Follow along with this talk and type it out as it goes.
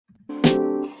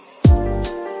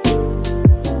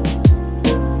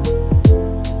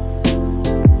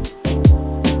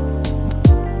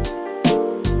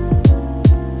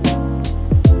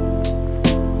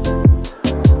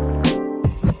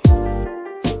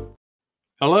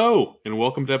Hello, and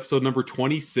welcome to episode number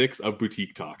 26 of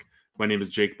Boutique Talk. My name is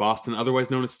Jake Boston, otherwise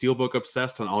known as Steelbook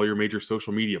Obsessed on all your major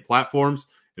social media platforms.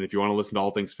 And if you want to listen to all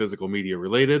things physical media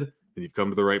related, then you've come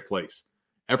to the right place.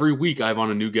 Every week, I have on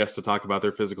a new guest to talk about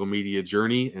their physical media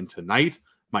journey. And tonight,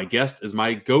 my guest is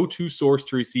my go-to source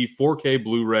to receive 4K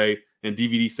Blu-ray and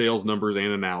DVD sales numbers and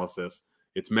analysis.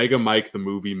 It's Mega Mike, the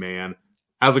movie man.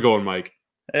 How's it going, Mike?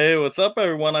 Hey, what's up,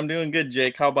 everyone? I'm doing good,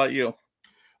 Jake. How about you?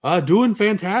 Doing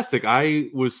fantastic. I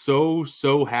was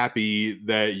so happy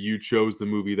that you chose the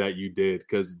movie that you did,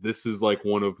 because this is like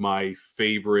one of my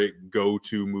favorite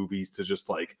go-to movies to just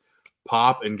like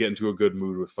pop and get into a good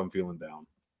mood if I'm feeling down.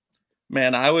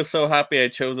 Man, I was so happy I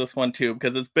chose this one too,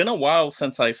 because it's been a while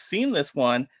since I've seen this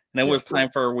one, and it was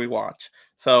time for a rewatch.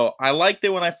 So I liked it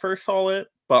when I first saw it,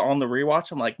 but on the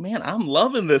rewatch, I'm like, man, I'm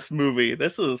loving this movie.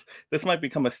 This might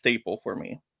become a staple for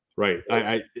me. Right.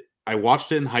 I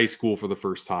watched it in high school for the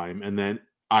first time, and then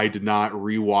I did not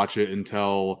rewatch it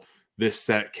until this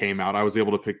set came out. I was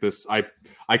able to pick this.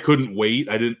 I couldn't wait.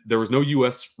 There was no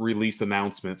US release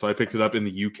announcement, so I picked it up in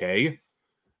the UK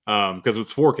because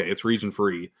it's 4K. It's region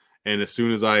free. And as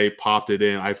soon as I popped it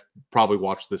in, I've probably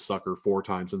watched this sucker 4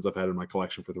 times since I've had it in my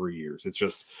collection for 3 years. It's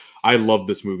just, I love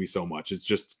this movie so much. It's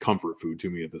just comfort food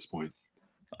to me at this point.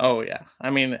 Oh, yeah. I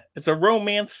mean, it's a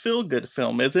romance feel-good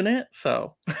film, isn't it?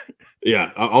 So,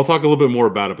 yeah, I'll talk a little bit more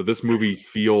about it, but this movie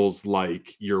feels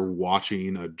like you're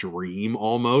watching a dream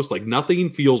almost. Like nothing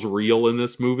feels real in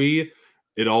this movie.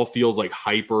 It all feels like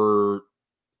hyper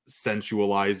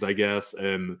sensualized, I guess.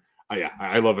 And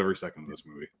I love every second of this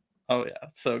movie. Oh, yeah.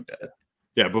 So good.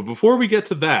 Yeah, but before we get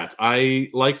to that, I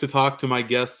like to talk to my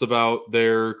guests about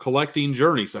their collecting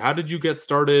journey. So how did you get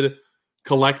started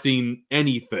collecting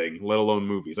anything, let alone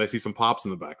movies? I see some pops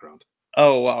in the background.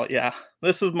 Oh, well, yeah.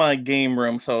 This is my game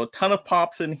room. So a ton of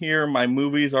pops in here. My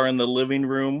movies are in the living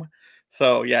room.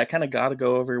 So, yeah, I kind of got to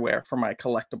go everywhere for my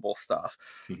collectible stuff.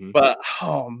 But,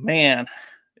 oh, man,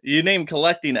 you name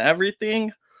collecting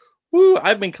everything. Woo,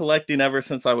 I've been collecting ever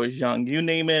since I was young. You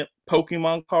name it.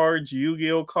 Pokemon cards,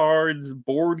 Yu-Gi-Oh cards,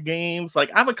 board games. Like,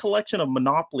 I have a collection of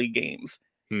Monopoly games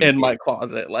in my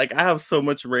closet. Like, I have so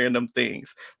much random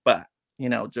things. But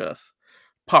just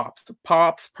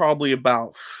pops probably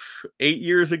about 8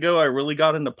 years ago. I really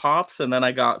got into pops, and then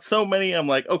I got so many. I'm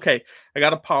like, okay, I got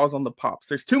to pause on the pops.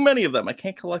 There's too many of them. I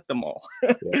can't collect them all.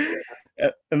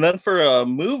 And then for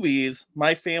movies,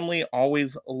 my family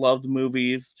always loved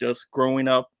movies. Just growing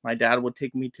up, my dad would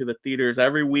take me to the theaters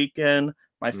every weekend.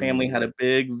 My family had a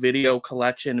big video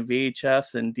collection,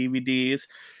 VHS and DVDs.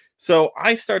 So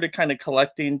I started kind of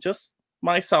collecting just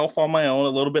myself on my own a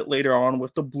little bit later on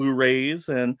with the Blu-rays.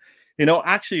 And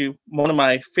actually one of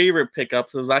my favorite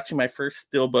pickups, it was actually my first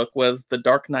steelbook, was the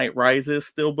Dark Knight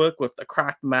Rises steelbook with the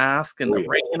cracked mask and the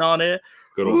rain on it.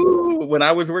 Ooh, when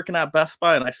I was working at Best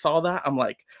Buy and I saw that, I'm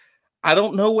like, I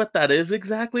don't know what that is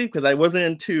exactly, because I wasn't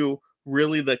into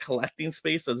really the collecting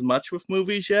space as much with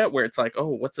movies yet, where it's like, oh,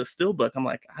 what's a steelbook? I'm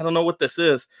like, I don't know what this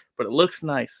is, but it looks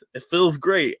nice. It feels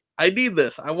great. I need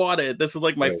this. I want it. This is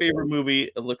like my favorite movie.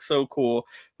 It looks so cool.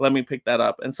 Let me pick that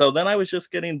up. And so then I was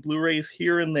just getting Blu-rays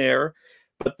here and there.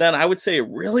 But then I would say it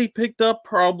really picked up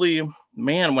probably,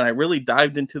 man, when I really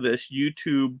dived into this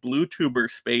YouTube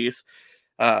BlueTuber space,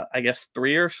 I guess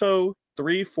 3-4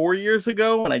 years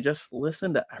ago, and I just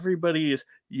listened to everybody's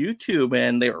YouTube,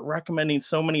 and they were recommending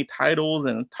so many titles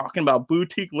and talking about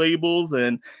boutique labels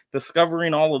and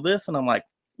discovering all of this. And I'm like,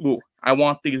 ooh, I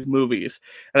want these movies.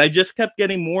 And I just kept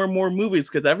getting more and more movies,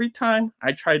 because every time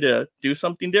I try to do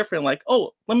something different, like,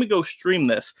 oh, let me go stream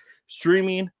this.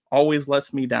 Streaming always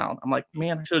lets me down. I'm like,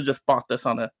 man, I should have just bought this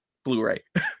on a Blu-ray.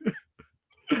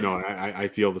 No, I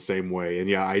feel the same way. And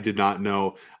yeah, I did not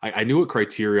know. I knew what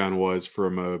Criterion was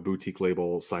from a boutique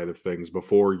label side of things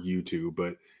before YouTube.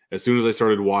 But as soon as I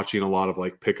started watching a lot of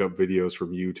like pickup videos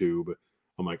from YouTube,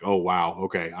 I'm like, oh, wow.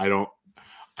 Okay. I don't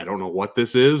know what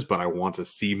this is, but I want to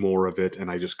see more of it.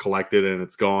 And I just collected it, and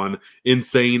it's gone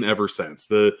insane ever since.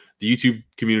 The YouTube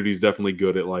community is definitely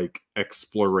good at like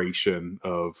exploration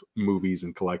of movies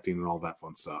and collecting and all that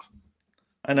fun stuff.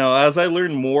 I know. As I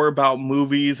learn more about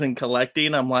movies and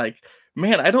collecting, I'm like,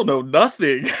 man, I don't know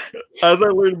nothing. As I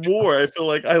learn more, I feel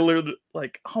like I learned,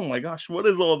 like, oh my gosh, what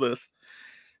is all this?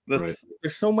 There's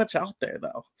so much out there,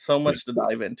 though. So much to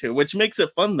dive into, which makes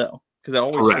it fun, though, because it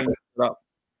always changes it up.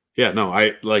 Yeah, no,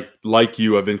 I like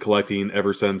you. I've been collecting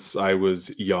ever since I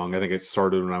was young. I think it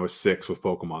started when I was 6 with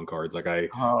Pokemon cards. Like I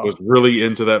was really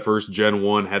into that first Gen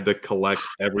 1, had to collect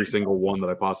every single one that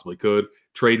I possibly could.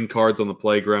 Trading cards on the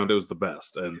playground, it was the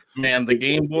best. And man, the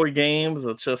Game Boy games,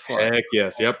 it's just like, heck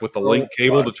yes, yep, with the link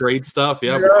cable to trade stuff.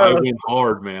 Yep, I went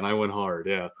hard, man. I went hard,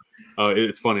 yeah.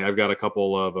 It's funny. I've got a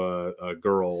couple of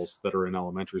girls that are in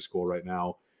elementary school right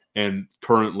now, and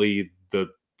currently the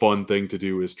fun thing to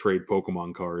do is trade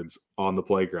Pokemon cards on the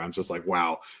playground. Just like,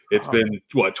 wow, it's Oh, been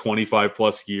what 25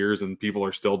 plus years, and people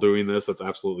are still doing this. That's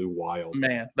absolutely wild.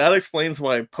 man, that explains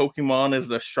why Pokemon is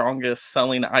the strongest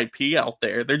selling IP out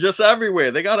there. They're just everywhere.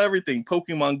 They got everything.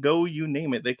 Pokemon Go, you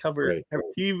name it. They cover Right.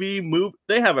 TV, move.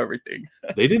 They have everything.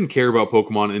 They didn't care about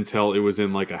Pokemon until it was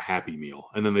in like a Happy Meal,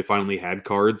 and then they finally had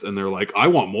cards, and they're like, "I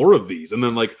want more of these." And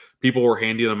then like people were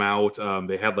handing them out.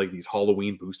 They had like these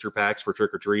Halloween booster packs for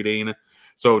trick or treating.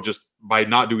 So just by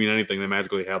not doing anything, they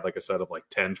magically had like a set of like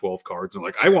 10, 12 cards, and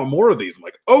like, "I want more of these." I'm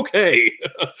like, "Okay,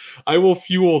 I will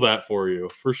fuel that for you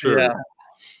for sure." Yeah.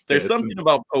 Yeah, There's something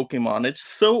about Pokemon. It's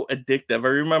so addictive. I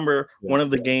remember yeah. one of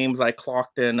the games I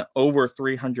clocked in over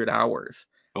 300 hours.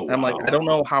 Oh And I'm like, wow. I don't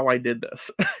know how I did this.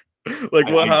 Like,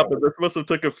 I, what I happened? This must have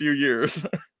took a few years.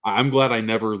 I'm glad I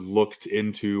never looked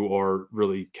into or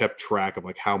really kept track of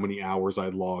like how many hours I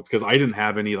logged, because I didn't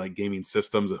have any like gaming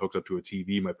systems that hooked up to a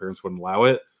TV. My parents wouldn't allow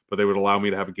it, but they would allow me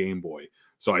to have a Game Boy.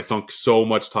 So I sunk so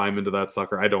much time into that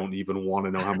sucker. I don't even want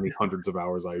to know how many hundreds of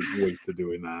hours I wasted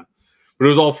doing that. But it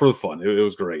was all for the fun. It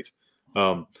was great.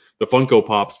 The Funko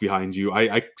Pops behind you.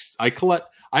 I collect.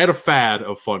 I had a fad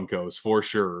of Funkos for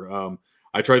sure.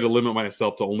 I tried to limit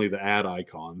myself to only the ad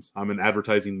icons. I'm an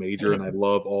advertising major, and I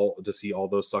love all to see all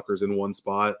those suckers in one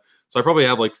spot. So I probably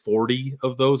have like 40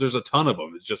 of those. There's a ton of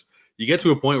them. It's just you get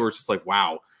to a point where it's just like,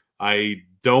 wow, I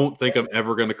don't think I'm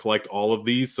ever going to collect all of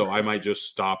these, so I might just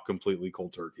stop completely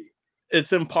cold turkey.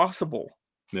 It's impossible.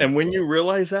 Yeah. And when you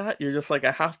realize that, you're just like,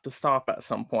 I have to stop at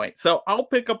some point. So I'll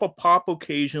pick up a pop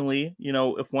occasionally. You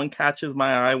know, if one catches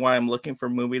my eye while I'm looking for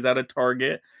movies at a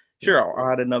Target, sure,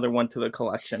 I'll add another one to the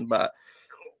collection. But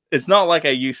it's not like I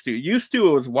used to. Used to,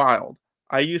 it was wild.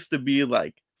 I used to be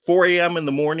like 4 a.m. in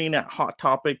the morning at Hot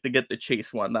Topic to get the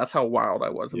Chase one. That's how wild I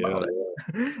was about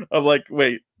it. I was like,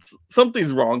 wait,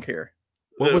 something's wrong here.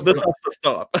 What was this the, has to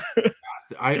stop.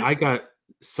 I got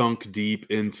sunk deep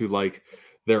into like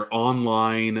their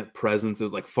online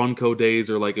presences, like Funko Days,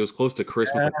 or like it was close to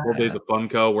Christmas, like 12 Days of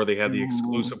Funko, where they had the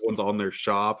exclusive ones on their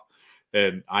shop,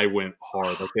 and I went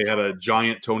hard. Like they had a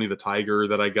giant Tony the Tiger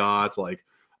that I got. Like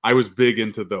I was big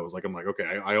into those. Like I'm like,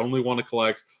 okay, I only want to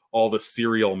collect all the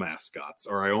cereal mascots,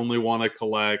 or I only want to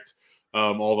collect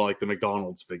all the like the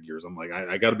McDonald's figures. I'm like,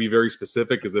 I got to be very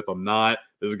specific, because if I'm not,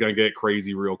 this is gonna get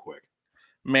crazy real quick.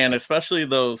 Man, especially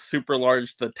those super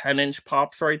large, the 10-inch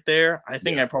pops right there. I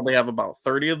think I probably have about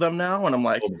 30 of them now. And I'm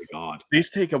like, oh my God, these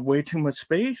take up way too much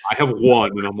space. I have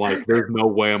one, and I'm like, there's no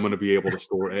way I'm going to be able to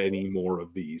store any more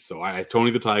of these. So I Tony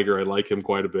the Tiger, I like him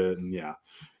quite a bit. And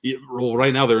well,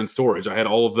 right now they're in storage. I had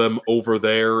all of them over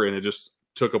there, and it just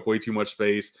took up way too much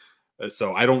space.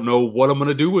 So I don't know what I'm going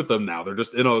to do with them now. They're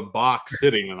just in a box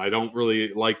sitting, and I don't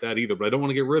really like that either, but I don't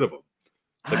want to get rid of them.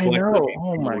 I know.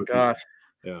 Oh my gosh.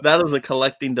 Yeah. That is a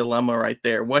collecting dilemma right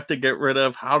there. What to get rid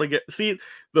of, how to get. See,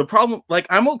 the problem, like,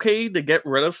 I'm okay to get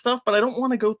rid of stuff, but I don't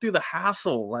want to go through the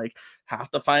hassle. Like, have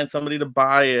to find somebody to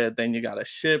buy it. Then you got to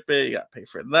ship it. You got to pay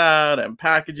for that and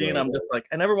packaging. I'm just like,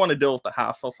 I never want to deal with the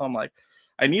hassle. So I'm like,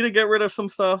 I need to get rid of some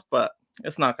stuff, but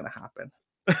it's not going to happen.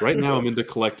 Right now, I'm into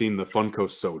collecting the Funko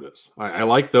sodas. I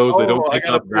like those. They don't take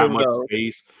up that much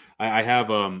space. I have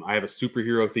a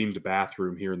superhero themed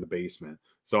bathroom here in the basement,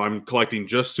 so I'm collecting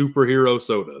just superhero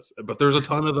sodas. But there's a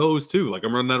ton of those too. Like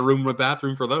I'm running out of room in my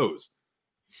bathroom for those.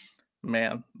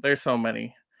 Man, there's so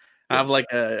many. I have like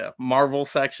a Marvel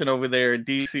section over there, a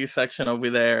DC section over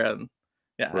there, and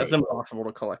yeah, it's impossible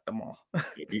to collect them all.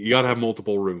 You got to have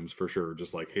multiple rooms for sure.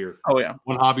 Just like here. Oh yeah.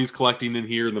 One hobby's collecting in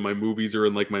here, and then my movies are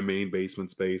in like my main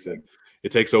basement space, and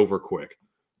it takes over quick.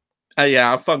 Yeah,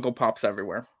 I have Funko Pops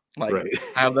everywhere. Like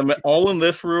I have them all in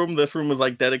this room. This room is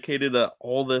like dedicated to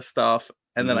all this stuff,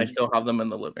 and then I still have them in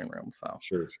the living room. So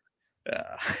sure.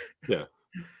 Yeah.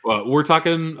 Well, we're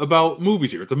talking about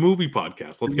movies here. It's a movie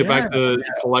podcast. Let's get back to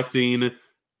collecting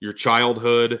your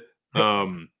childhood.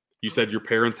 You said your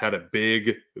parents had a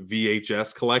big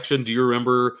VHS collection. Do you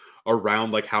remember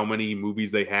around like how many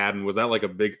movies they had? And was that like a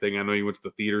big thing? I know you went to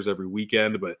the theaters every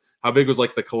weekend, but how big was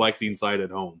like the collecting side at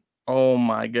home? Oh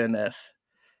my goodness.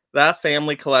 That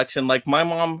family collection, like my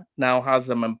mom now has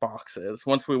them in boxes.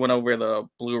 Once we went over the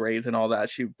Blu-rays and all that,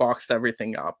 she boxed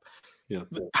everything up. Yeah.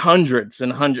 Hundreds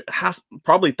and hundreds,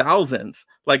 probably thousands,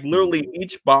 like literally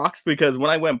each box. Because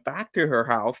when I went back to her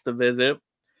house to visit,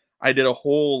 I did a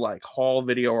whole like haul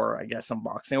video, or I guess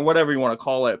unboxing, or whatever you want to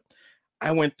call it.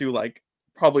 I went through like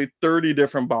probably 30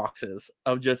 different boxes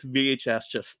of just VHS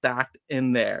just stacked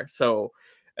in there. So,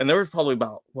 and there was probably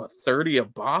about what 30 a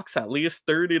box, at least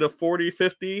 30 to 40,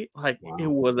 50. Like it Wow.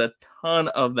 was a ton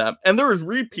of them. And there was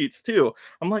repeats too.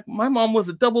 I'm like, my mom was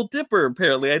a double dipper,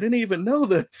 apparently. I didn't even know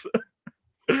this.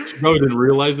 She probably didn't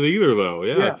realize it either, though.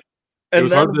 Yeah. Yeah. It And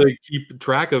was hard then to keep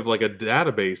track of like a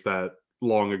database that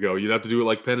long ago. You'd have to do it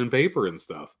like pen and paper and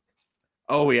stuff.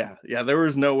 oh yeah, yeah, there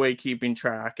was no way keeping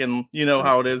track. And you know Right.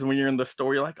 how it is when you're in the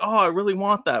store, you're like, oh, I really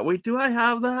want that. Wait, do I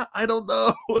have that? I don't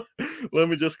know. Let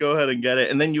me just go ahead and get it.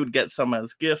 And then you would get some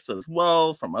as gifts as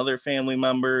well from other family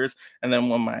members. And then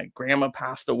when my grandma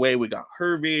passed away, we got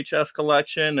her VHS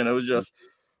collection, and it was just,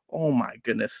 oh my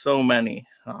goodness, so many.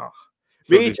 Oh,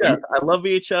 So did VHS, you I love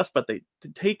VHS, but they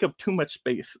take up too much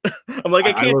space. I'm like, I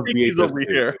I can't love take these VHS over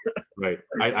too. here. Right.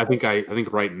 I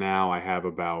think right now I have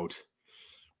about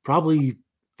probably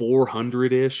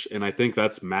 400-ish, and I think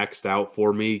that's maxed out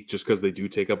for me just because they do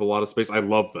take up a lot of space. I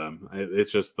love them.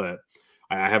 It's just that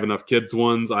I have enough kids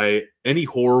ones. Any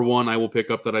horror one I will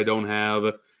pick up that I don't have,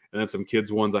 and then some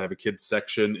kids ones. I have a kids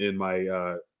section in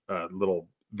my little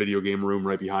video game room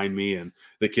right behind me, and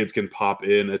the kids can pop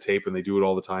in a tape, and they do it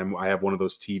all the time. I have one of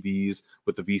those TVs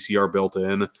with the VCR built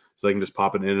in, so they can just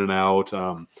pop it in and out.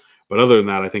 But other than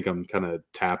that, I think I'm kind of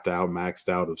tapped out, maxed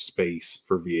out of space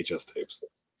for VHS tapes.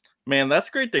 Man, that's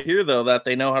great to hear though that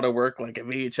they know how to work like a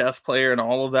VHS player and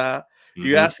all of that.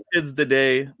 You Hmm. ask kids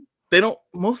today, they don't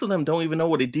most of them don't even know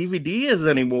what a DVD is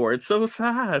anymore. It's so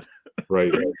sad.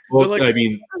 Right. They're Well, like, I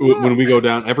mean, "What is when that?" we go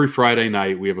down every Friday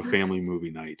night, we have a family movie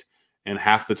night. And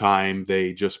half the time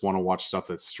they just want to watch stuff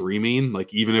that's streaming.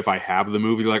 Like, even if I have the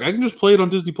movie, they're like, I can just play it on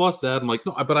Disney Plus, Dad. I'm like,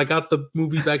 no, but I got the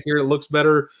movie back here. It looks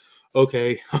better.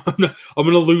 Okay. I'm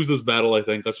going to lose this battle, I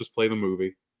think. Let's just play the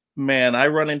movie. Man, I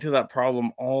run into that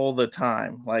problem all the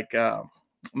time. Like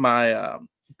my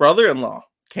brother-in-law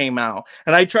came out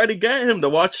and I tried to get him to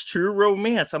watch True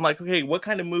Romance. I'm like, okay, what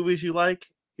kind of movies you like?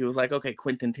 He was like, okay,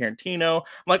 Quentin Tarantino.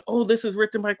 I'm like, oh, this is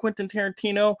written by Quentin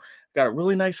Tarantino. Got a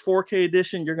really nice 4K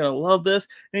edition. You're gonna love this.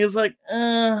 And he was like,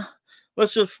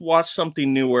 let's just watch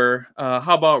something newer.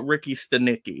 How about Ricky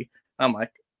Stenicki? I'm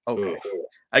like, okay. Ugh.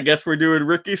 I guess we're doing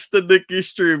Ricky Stenicki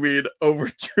streaming over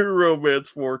True Romance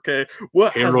 4K.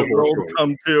 What has the Terrible world choice.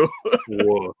 come to?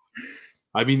 Whoa.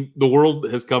 I mean, the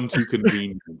world has come to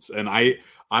convenience, and I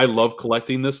love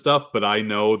collecting this stuff, but I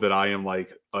know that I am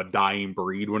like a dying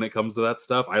breed when it comes to that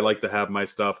stuff. I like to have my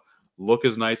stuff look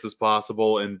as nice as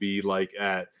possible and be like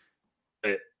at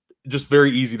just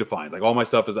very easy to find. Like all my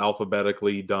stuff is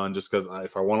alphabetically done, just because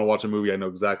if I want to watch a movie, I know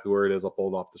exactly where it is. I'll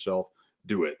pull it off the shelf,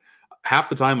 do it. Half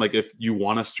the time, like if you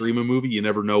want to stream a movie, you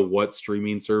never know what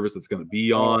streaming service it's going to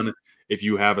be Oh, on. If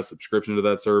you have a subscription to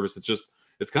that service,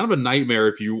 it's kind of a nightmare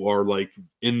if you are like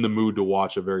in the mood to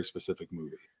watch a very specific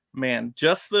movie. man,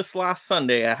 just this last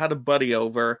Sunday, I had a buddy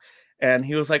over and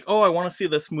he was like, oh, I want to see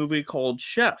this movie called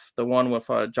Chef, the one with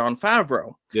John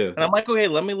Favreau. Yeah. And I'm like, okay,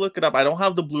 let me look it up. I don't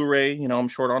have the Blu-ray. I'm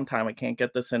short on time. I can't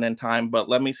get this in time, but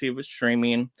let me see if it's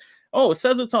streaming. Oh, it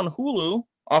says it's on Hulu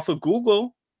off of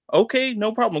Google. Okay,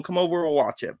 no problem. Come over, we'll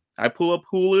watch it. I pull up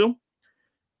Hulu.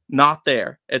 Not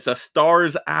there. It's a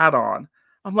Stars add-on.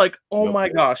 I'm like, oh Nope. my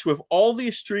gosh, with all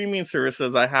these streaming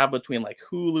services I have between like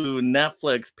Hulu,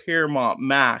 Netflix, Paramount,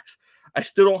 Max, I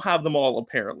still don't have them all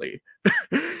apparently.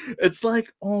 It's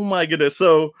like, oh my goodness.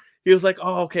 So he was like,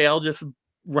 oh, okay, I'll just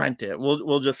rent it.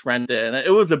 We'll just rent it. And it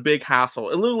was a big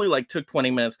hassle. It literally like took 20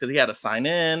 minutes because he had to sign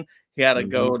in, he had to Mhm.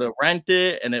 go to rent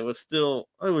it, and it was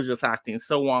just acting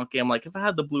so wonky. I'm like, if I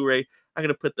had the Blu-ray, I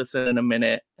could have put this in a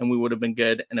minute and we would have been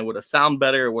good and it would have sound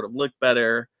better, it would have looked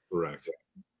better. Correct.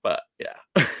 But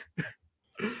yeah.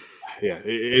 Yeah,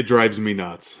 it drives me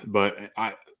nuts. But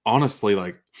I honestly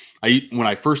like when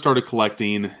I first started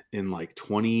collecting in like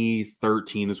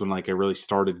 2013 is when like I really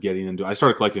started getting into. I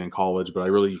started collecting in college, but I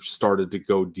really started to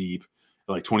go deep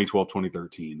like 2012,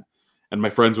 2013. And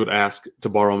my friends would ask to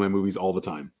borrow my movies all the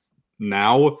time.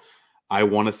 Now, I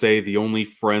want to say the only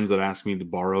friends that ask me to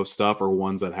borrow stuff are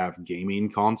ones that have gaming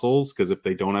consoles, because if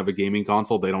they don't have a gaming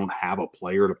console, they don't have a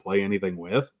player to play anything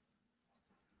with.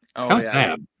 It's Oh kind of yeah.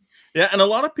 sad. Yeah, and a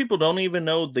lot of people don't even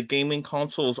know the gaming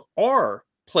consoles are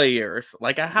players.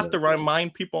 Like I have Yeah. to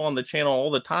remind people on the channel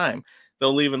all the time.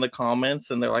 They'll leave in the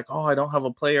comments and they're like, "Oh, I don't have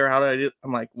a player. How do I do?"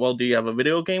 I'm like, "Well, do you have a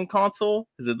video game console?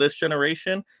 Is it this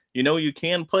generation? You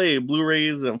can play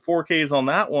Blu-rays and 4Ks on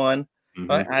that one."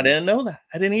 Mhm. I didn't know that.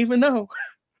 I didn't even know.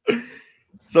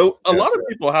 So a Yeah, lot of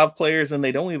people have players and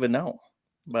they don't even know.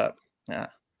 But yeah,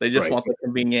 they just right. want the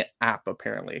convenient app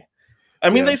apparently. I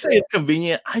mean, Yeah. they say it's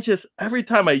convenient. Every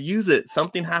time I use it,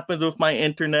 something happens with my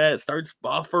internet, it starts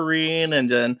buffering, and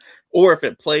then, or if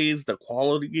it plays, the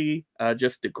quality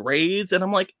just degrades. And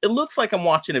I'm like, it looks like I'm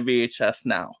watching a VHS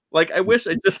now. Like, I wish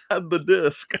I just had the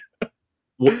disc.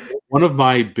 One of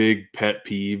my big pet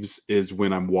peeves is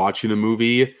when I'm watching a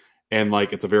movie and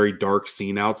like it's a very dark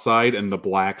scene outside and the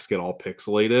blacks get all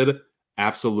pixelated.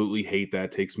 Absolutely hate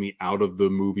that. Takes me out of the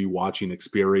movie watching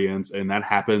experience, and that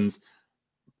happens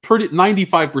pretty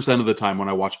 95% of the time when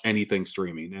I watch anything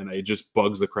streaming, and it just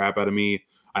bugs the crap out of me.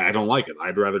 I don't like it.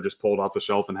 I'd rather just pull it off the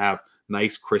shelf and have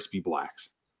nice crispy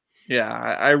blacks. Yeah,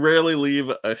 I rarely leave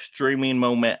a streaming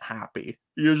moment happy.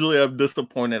 Usually I'm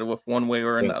disappointed with one way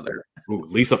or Yeah. another. Ooh,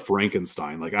 Lisa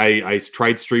Frankenstein. Like I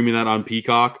tried streaming that on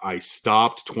Peacock. I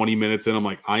stopped 20 minutes in. I'm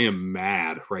like, I am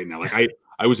mad right now. Like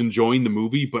I was enjoying the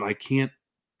movie, but I can't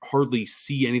hardly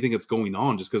see anything that's going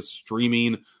on just because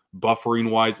streaming,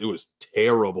 buffering wise, it was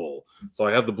terrible. So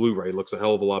I have the Blu-ray. It looks a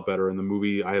hell of a lot better, and the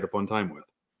movie I had a fun time with.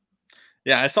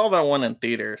 Yeah, I saw that one in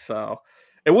theater, so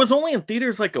it was only in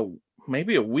theaters like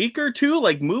maybe a week or two.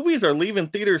 Like movies are leaving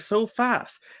theaters so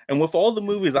fast. And with all the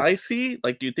movies I see,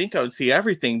 like you think I would see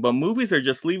everything, but movies are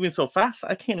just leaving so fast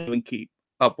I can't even keep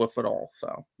up with it all.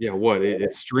 So Yeah, what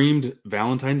it streamed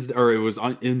Valentine's, or it was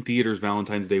in theaters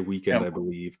Valentine's Day weekend, yeah. I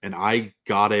believe, and I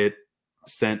got it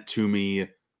sent to me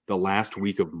the last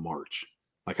week of March.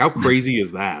 Like, how crazy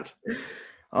is that?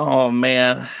 Oh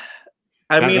man.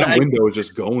 I That mean, that window is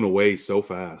just going away so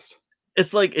fast.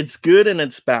 it's like it's good and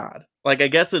it's bad. Like I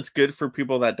guess it's good for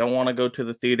people that don't want to go to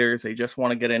the theaters. They just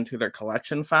want to get into their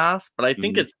collection fast. But I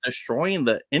think Mhm. it's destroying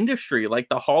the industry, like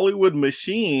the Hollywood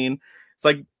machine. It's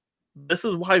like this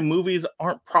is why movies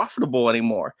aren't profitable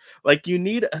anymore. Like you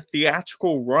need a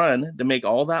theatrical run to make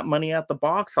all that money at the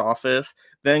box office,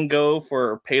 then go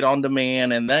for paid on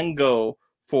demand, and then go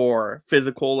for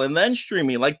physical and then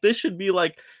streaming. Like this should be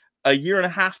like a year and a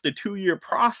half to 2 year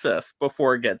process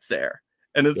before it gets there.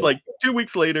 And it's Yeah. like 2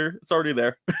 weeks later, it's already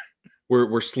there.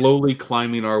 We're slowly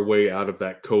climbing our way out of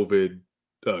that COVID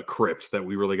crypt that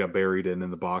we really got buried in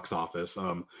the box office.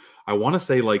 I want to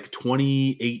say like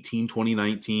 2018,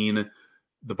 2019,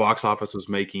 the box office was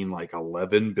making like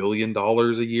 $11 billion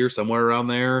a year, somewhere around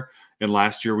there. And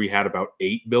last year we had about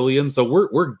 8 billion. So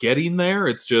we're getting there.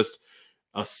 It's just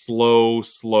a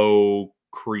slow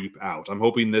creep out. I'm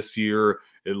hoping this year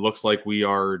it looks like we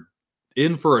are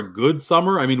in for a good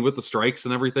summer. I mean, with the strikes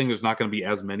and everything, there's not going to be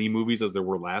as many movies as there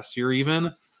were last year,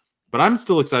 even. But I'm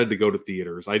still excited to go to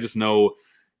theaters. I just know,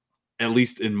 at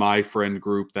least in my friend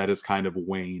group, that has kind of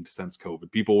waned since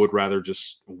COVID. People would rather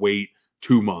just wait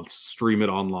 2 months, stream it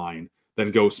online,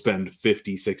 than go spend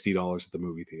 $50, $60 at the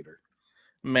movie theater.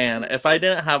 Man, if I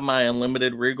didn't have my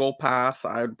unlimited Regal pass,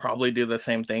 I would probably do the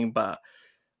same thing. But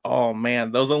oh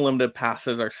man, those unlimited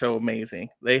passes are so amazing.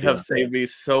 They have Yeah. saved me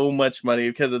so much money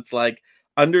because it's like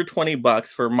under 20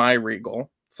 bucks for my Regal.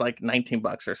 It's like 19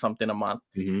 bucks or something a month.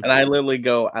 Mhm. And I literally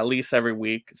go at least every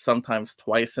week, sometimes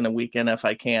twice in a weekend if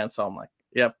I can. So I'm like,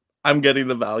 yep, I'm getting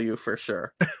the value for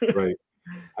sure. Right.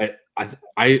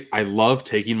 I love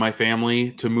taking my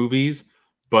family to movies,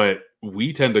 but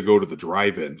we tend to go to the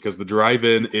drive-in because the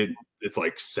drive-in it's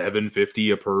like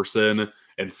 $7.50 a person,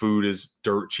 and food is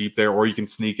dirt cheap there, or you can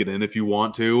sneak it in if you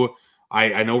want to.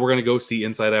 I know we're gonna go see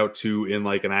Inside Out 2 in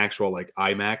like an actual like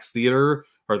IMAX theater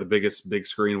or the biggest big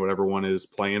screen, whatever one is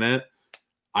playing it.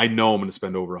 I know I'm going to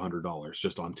spend over $100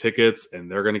 just on tickets, and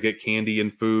they're going to get candy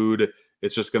and food.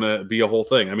 It's just going to be a whole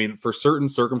thing. I mean, for certain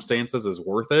circumstances, is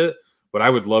worth it, but I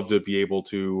would love to be able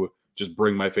to just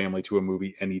bring my family to a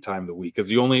movie anytime of the week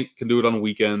because you only can do it on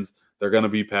weekends. They're going to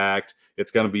be packed.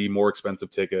 It's going to be more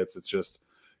expensive tickets. It's just,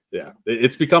 yeah,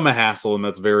 it's become a hassle, and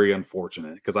that's very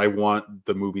unfortunate because I want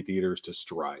the movie theaters to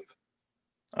strive.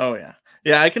 Oh yeah.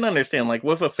 Yeah, I can understand. Like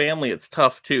with a family, it's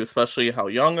tough too, especially how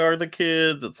young are the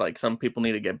kids. It's like some people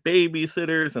need to get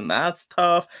babysitters, and that's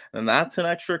tough, and that's an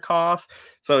extra cost.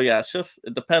 So yeah,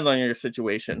 it depends on your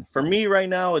situation. For me right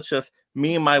now, it's just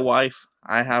me and my wife.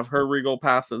 I have her Regal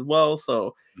pass as well,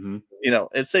 so Mhm.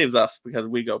 it saves us because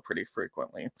we go pretty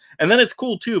frequently. And then it's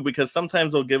cool too because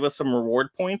sometimes they'll give us some reward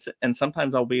points, and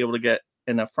sometimes I'll be able to get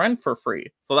in a friend for free.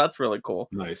 So that's really cool.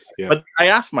 Nice. Yeah. But I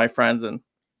ask my friends, and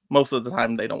most of the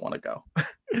time they don't want to go.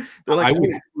 They're like, I would.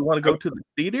 "Oh, you want to go to the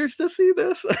theaters to see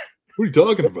this?" What are you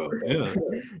talking about? Yeah.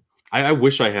 I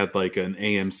wish I had like an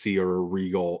AMC or a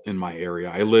Regal in my area.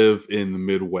 I live in the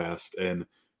Midwest, and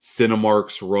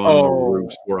Cinemarks run the Oh,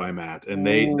 roost where I'm at, and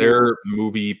ooh, their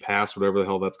movie pass, whatever the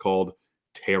hell that's called,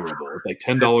 terrible. It's like it's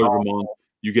 $10 a month. awful.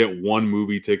 You get one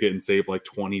movie ticket and save like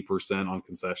 20% on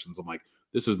concessions. I'm like,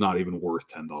 this is not even worth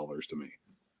 $10 to me.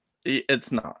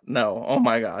 It's not. No. Oh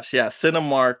my gosh. Yeah,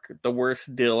 Cinemark, the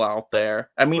worst deal out there.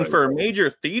 I mean, Right? for a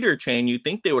major theater chain, you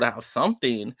think they would have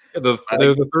something. Yeah, Like,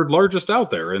 they're the third largest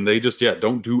out there, and they just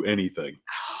don't do anything.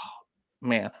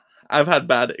 man, I've had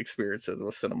bad experiences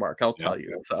with Cinemark, I'll tell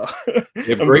you. So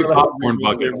they have great popcorn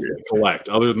buckets to collect.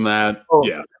 Other than that,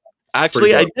 yeah.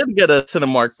 Actually, I did get a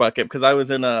Cinemark bucket because I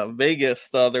was in Vegas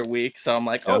the other week. So I'm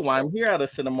like, oh, well, I'm here at a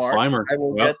Cinemark. Slimer. I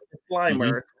will get the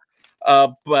Slimer.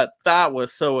 But that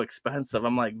was so expensive.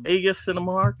 I'm like, Vegas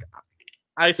Cinemark?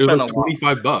 I spent like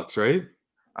 $25, right?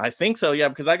 I think so, yeah,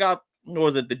 because I got, what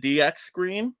was it, the DX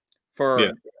screen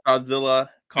for Godzilla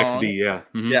Kong. XD, yeah.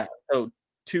 Yeah, so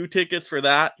 2 tickets for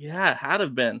that. Yeah, it had to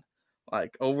have been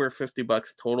like over $50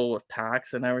 total with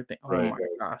tax and everything. Oh my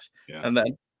gosh. Yeah. And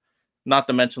then not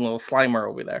to mention little Slimer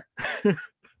over there.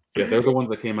 Yeah, they're the ones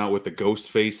that came out with the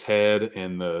ghost face head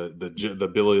and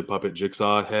the Billy the Puppet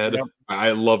Jigsaw head. Yep.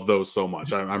 I love those so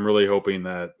much. I'm really hoping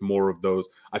that more of those.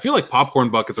 I feel like popcorn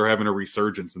buckets are having a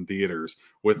resurgence in theaters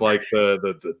with like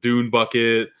the Dune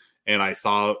bucket, and I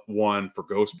saw one for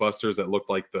Ghostbusters that looked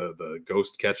like the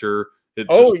ghost catcher.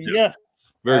 Yeah,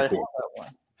 very cool.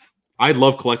 I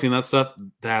love collecting that stuff.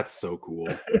 That's so cool.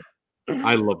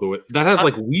 I love the way that has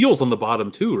like wheels on the bottom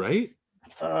too, right?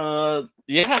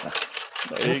 Yeah.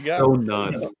 There you go. So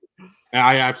nuts.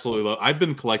 I absolutely love. I've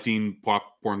been collecting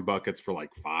popcorn buckets for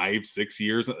like 5-6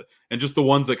 years, and just the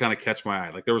ones that kind of catch my eye.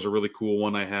 Like there was a really cool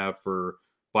one I have for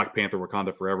Black Panther: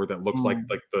 Wakanda Forever that looks like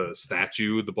the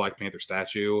statue, the Black Panther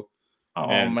statue. Oh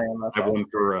man, that's I have one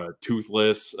for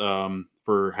Toothless,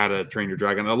 for How to Train Your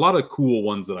Dragon. A lot of cool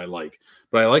ones that I like,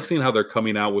 but I like seeing how they're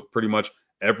coming out with pretty much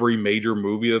every major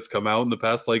movie that's come out in the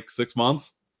past like 6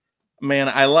 months. Man,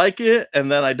 I like it,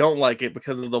 and then I don't like it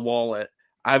because of the wallet.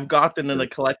 I've gotten into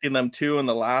collecting them too in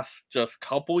the last just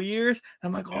couple years.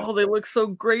 I'm like, oh, they look so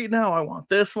great now. I want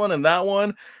this one and that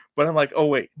one. But I'm like, oh,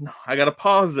 wait, no, I got to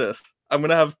pause this. I'm going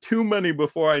to have too many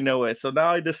before I know it. So now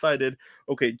I decided,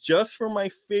 okay, just for my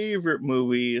favorite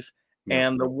movies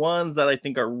and the ones that I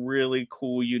think are really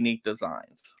cool, unique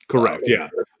designs. Correct. Yeah.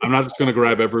 I'm not just going to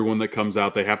grab everyone that comes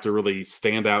out. They have to really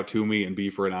stand out to me and be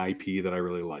for an IP that I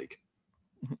really like.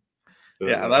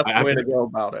 Yeah, that's the way to go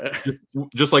about it.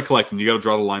 Just like collecting, you got to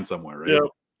draw the line somewhere, right? Yep,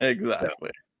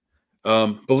 exactly.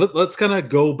 Yeah. But let's kind of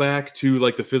go back to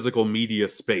like the physical media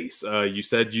space. You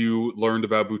said you learned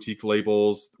about boutique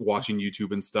labels, watching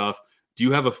YouTube and stuff. Do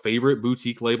you have a favorite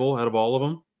boutique label out of all of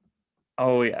them?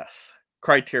 Oh, yes.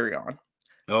 Criterion.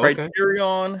 Oh,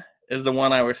 Criterion is the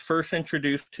one I was first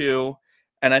introduced to.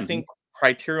 And I think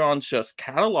Criterion's just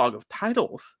catalog of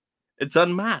titles. It's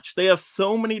unmatched. They have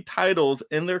so many titles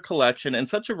in their collection and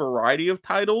such a variety of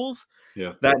titles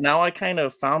that now I kind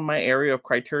of found my area of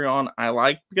Criterion I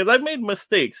like, because I've made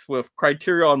mistakes with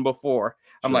Criterion before.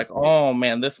 I'm like, oh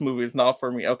man, this movie is not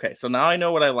for me. Okay, so now I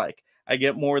know what I like. I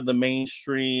get more of the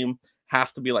mainstream,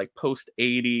 has to be like post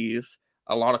 80s,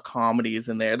 a lot of comedies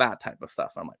in there, that type of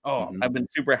stuff. I'm like, oh, I've been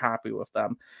super happy with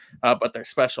them. But their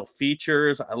special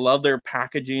features, I love their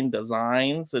packaging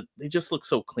designs. They just look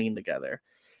so clean together.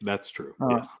 That's true.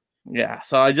 Yes. Yeah.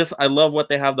 So I love what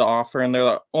they have to offer. And they're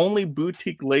the only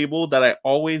boutique label that I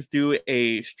always do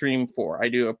a stream for. I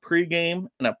do a pregame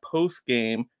and a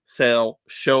post-game sale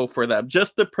show for them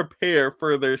just to prepare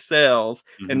for their sales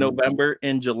in November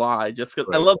and July, just because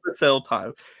I love the sale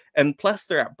time. And plus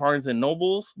they're at Barnes and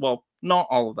Nobles. Well, not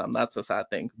all of them. That's a sad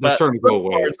thing. They're starting to go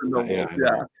away.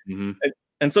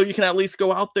 And so you can at least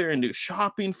go out there and do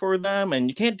shopping for them, and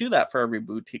you can't do that for every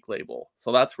boutique label.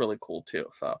 So that's really cool too.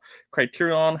 So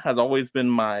Criterion has always been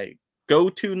my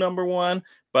go-to number one,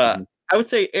 but I would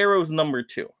say Arrow's number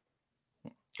 2.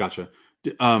 Gotcha.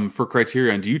 For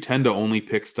Criterion, do you tend to only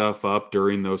pick stuff up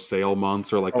during those sale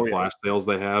months or like the flash sales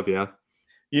they have? Yeah.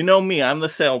 You know me, I'm the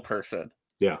sale person.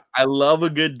 Yeah. I love a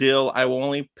good deal. I will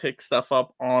only pick stuff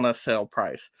up on a sale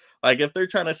price. Like if they're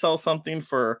trying to sell something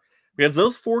for, because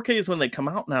those 4Ks when they come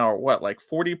out now are what, like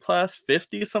 40 plus,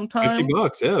 50 sometimes?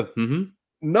 $50, yeah.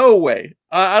 No way.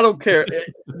 I don't care.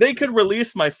 They could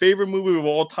release my favorite movie of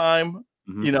all time,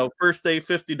 you know, first day,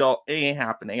 $50. It ain't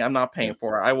happening. I'm not paying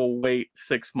for it. I will wait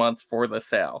 6 months for the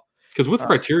sale. Because with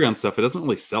Criterion stuff, it doesn't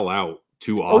really sell out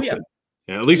too often.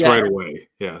 Yeah, at least right away.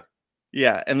 Yeah.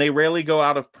 Yeah, and they rarely go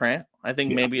out of print. I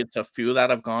think maybe it's a few that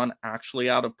have gone actually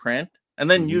out of print. And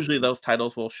then usually those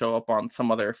titles will show up on some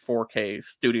other 4K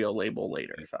studio label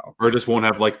later. So, or it just won't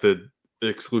have like the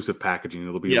exclusive packaging.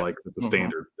 It'll be like the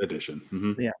standard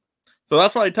edition. Yeah. So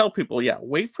that's why I tell people,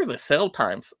 wait for the sale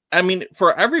times. I mean,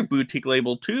 for every boutique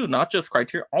label too, not just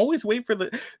Criterion, always wait for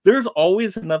there's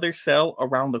always another sale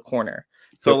around the corner.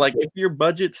 So like if your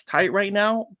budget's tight right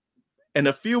now, in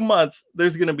a few months,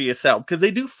 there's going to be a sale because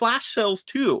they do flash sales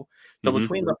too. So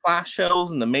between the flash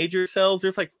sales and the major sales,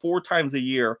 there's like 4 times a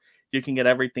year you can get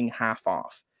everything half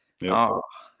off.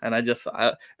 And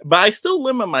but I still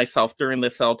limit myself during the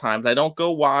sale times. I don't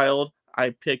go wild.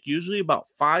 I pick usually about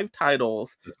 5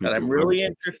 titles That's me that I'm too. really 100%.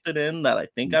 interested in, that I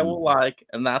think I will like,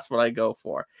 and that's what I go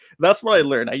for. That's what I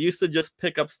learned. I used to just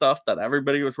pick up stuff that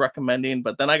everybody was recommending,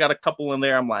 but then I got a couple in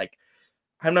there. I'm like,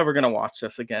 I'm never gonna watch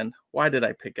this again. Why did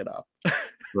I pick it up?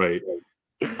 Right.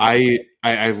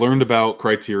 I learned about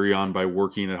Criterion by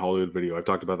working at Hollywood Video. I've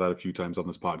talked about that a few times on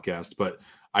this podcast, but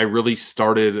I really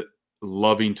started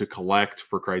loving to collect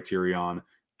for Criterion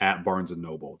at Barnes and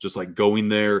Noble. Just like going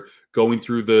there, going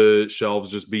through the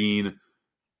shelves, just being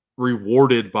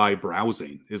rewarded by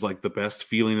browsing is like the best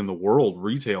feeling in the world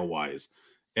retail wise.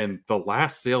 And the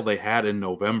last sale they had in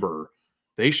November,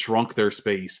 they shrunk their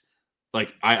space.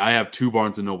 Like I have 2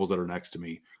 Barnes and Nobles that are next to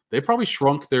me. They probably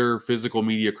shrunk their physical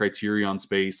media Criterion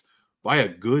space by a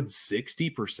good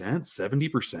 60%,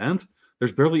 70%.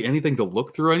 There's barely anything to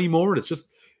look through anymore.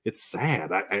 It's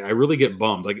sad. I really get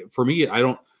bummed. Like for me,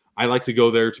 I like to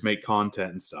go there to make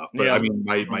content and stuff. But Yeah. I mean,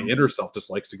 my inner self just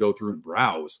likes to go through and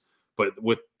browse. But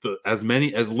with as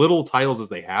little titles as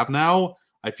they have now,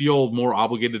 I feel more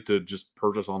obligated to just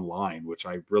purchase online, which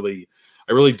I really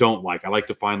don't like. I like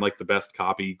to find like the best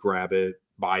copy, grab it,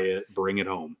 buy it, bring it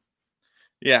home.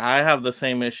 Yeah, I have the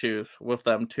same issues with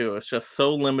them too. It's just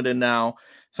so limited now.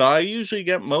 So I usually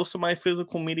get most of my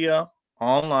physical media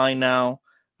online now.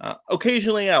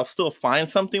 Occasionally, I'll still find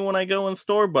something when I go in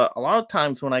store, but a lot of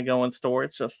times when I go in store,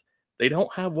 it's just they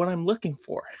don't have what I'm looking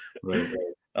for. Right.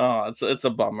 Oh, it's a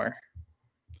bummer.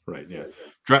 Right. Yeah.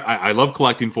 I love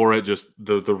collecting for it. Just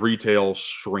the retail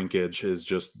shrinkage is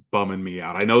just bumming me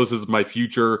out. I know this is my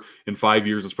future. In 5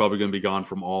 years, it's probably going to be gone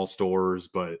from all stores,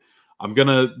 but I'm going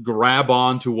to grab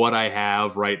on to what I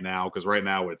have right now. Cause right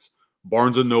now it's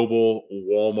Barnes and Noble,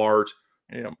 Walmart.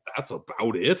 Yeah. That's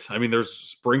about it. I mean, there's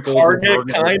sprinkles. Target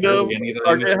kind of.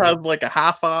 Target has like a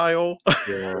half aisle.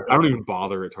 Yeah. I don't even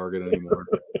bother at Target anymore.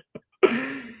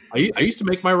 I used to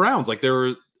make my rounds. Like there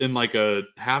were in like a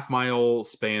half-mile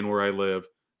span where I live.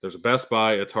 There's a Best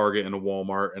Buy, a Target, and a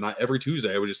Walmart. And every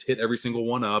Tuesday I would just hit every single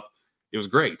one up. It was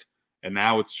great. And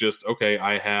now it's just, okay,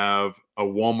 I have a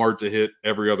Walmart to hit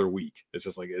every other week. It's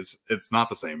just like it's not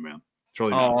the same, man. It's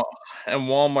really not. And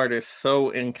Walmart is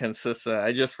so inconsistent.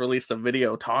 I just released a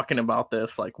video talking about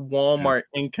this, like Walmart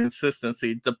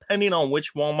inconsistency. Depending on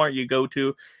which Walmart you go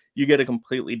to, you get a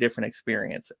completely different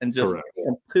experience and just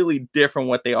completely different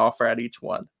what they offer at each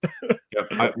one.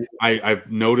 Yep. I've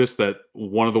noticed that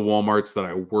one of the Walmarts that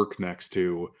I work next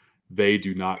to, they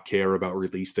do not care about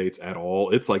release dates at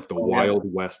all. It's like the Wild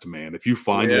West, man. If you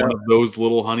find one of those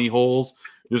little honey holes,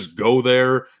 just go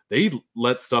there. They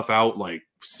let stuff out like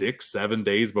 6-7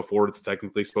 days before it's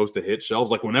technically supposed to hit shelves.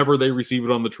 Like whenever they receive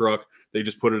it on the truck, they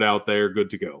just put it out there, good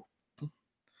to go.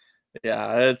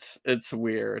 Yeah, it's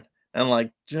weird. And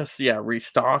like just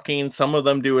restocking. Some of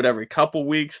them do it every couple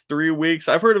weeks, 3 weeks.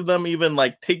 I've heard of them even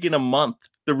like taking a month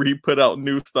to re-put out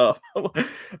new stuff.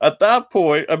 At that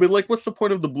point, I mean, like, what's the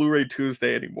point of the Blu-ray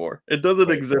Tuesday anymore? It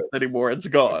doesn't exist anymore. It's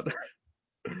gone.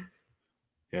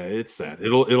 Yeah, it's sad.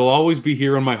 It'll always be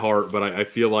here in my heart, but I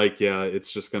feel like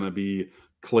it's just gonna be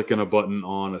clicking a button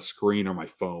on a screen or my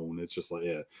phone. It's just like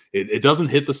it doesn't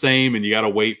hit the same, and you got to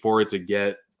wait for it to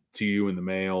get to you in the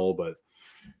mail. But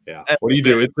yeah, what do you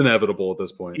do? It's inevitable at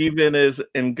this point. Even is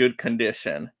in good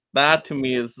condition. That to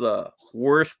me is the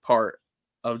worst part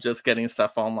of just getting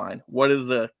stuff online. What is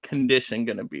the condition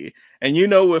going to be? And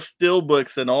with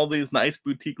steelbooks and all these nice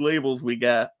boutique labels we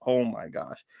get, oh my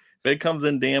gosh, if it comes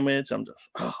in damaged, I'm just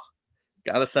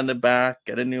gotta send it back,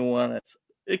 get a new one.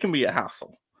 It can be a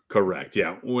hassle. Correct.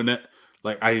 Yeah.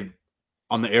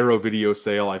 On the Arrow video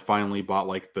sale, I finally bought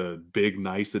like the big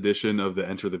nice edition of the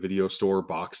Enter the Video Store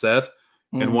box set.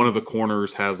 And one of the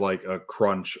corners has like a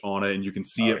crunch on it, and you can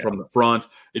see it from the front.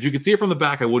 If you could see it from the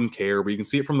back, I wouldn't care, but you can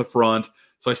see it from the front.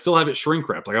 So I still have it shrink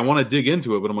wrapped. Like I want to dig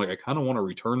into it, but I'm like, I kind of want to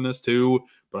return this too.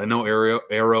 But I know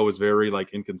Arrow is very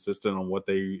like inconsistent on what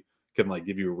they can like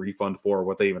give you a refund for, or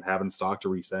what they even have in stock to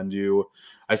resend you.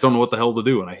 I just don't know what the hell to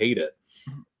do, and I hate it.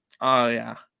 Oh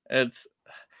yeah, it's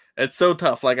so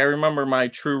tough. Like I remember my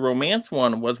True Romance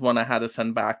one was one I had to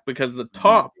send back because the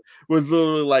top was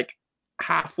literally like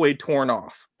halfway torn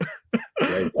off.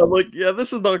 I'm like, yeah,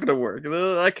 this is not gonna work.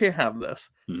 I can't have this.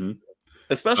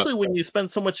 Especially when you spend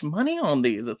so much money on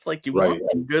these. It's like you want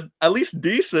them good, at least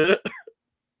decent.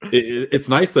 It's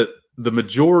nice that the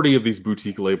majority of these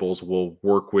boutique labels will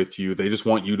work with you. They just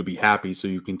want you to be happy, so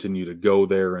you continue to go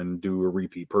there and do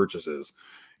repeat purchases.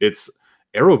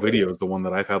 Arrow Video is the one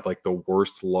that I've had like the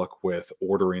worst luck with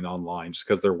ordering online, just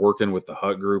because they're working with the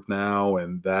Hut Group now,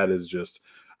 and that is just,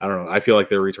 I don't know. I feel like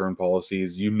their return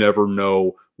policies, you never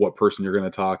know what person you're going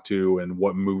to talk to and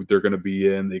what mood they're going to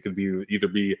be in. They could be either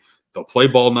they'll play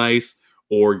ball nice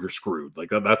or you're screwed. Like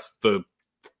that's the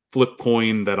flip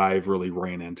coin that I've really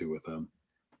ran into with him.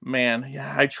 Man,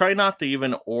 yeah, I try not to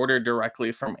even order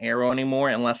directly from Arrow anymore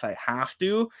unless I have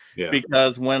to, Yeah.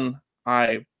 because when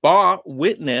I bought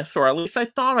Witness, or at least I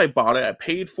thought I bought it, I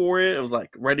paid for it. It was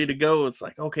like ready to go. It's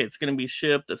like, okay, it's going to be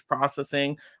shipped, it's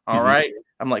processing. All right.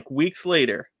 I'm like weeks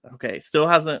later. Okay, still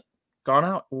hasn't gone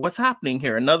out. What's happening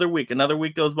here? Another week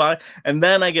goes by. And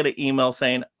then I get an email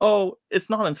saying, oh,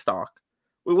 it's not in stock.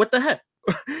 Wait, what the heck?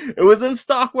 It was in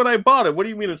stock when I bought it. What do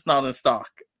you mean it's not in stock?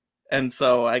 And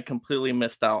so I completely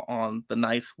missed out on the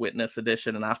nice Witness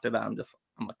edition. And after that,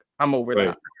 I'm over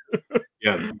that.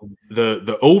 Yeah,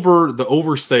 the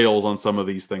over sales on some of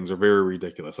these things are very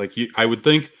ridiculous. Like I would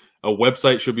think a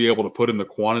website should be able to put in the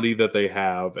quantity that they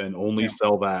have and only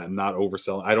sell that and not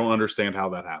oversell. I don't understand how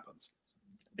that happens.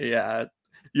 Yeah,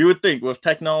 you would think with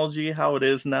technology how it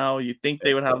is now, you think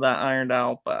they would have that ironed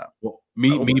out, but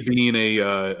me being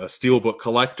a steelbook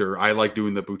collector, I like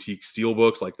doing the boutique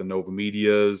steelbooks like the Nova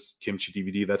Medias, Kimchi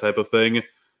DVD, that type of thing.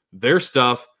 Their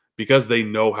stuff, because they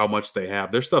know how much they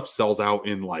have, their stuff sells out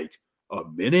in like a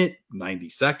minute, 90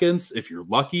 seconds. If you're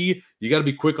lucky, you got to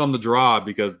be quick on the draw,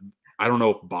 because I don't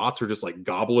know if bots are just like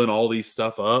gobbling all these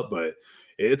stuff up, but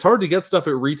it's hard to get stuff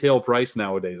at retail price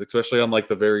nowadays, especially on like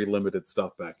the very limited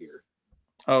stuff back here.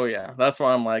 Oh yeah, that's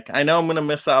why I'm like, I know I'm gonna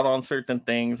miss out on certain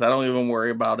things. I don't even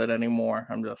worry about it anymore.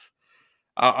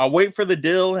 I'll wait for the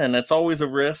deal, and it's always a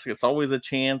risk. It's always a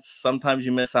chance. Sometimes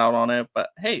you miss out on it, but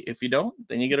hey, if you don't,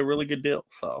 then you get a really good deal.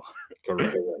 So,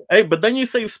 correct. Hey, but then you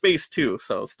save space too,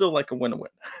 so it's still like a win-win.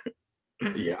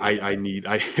 Yeah,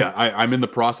 I'm in the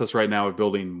process right now of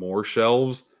building more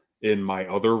shelves in my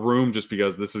other room, just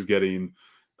because this is getting,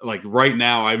 like, right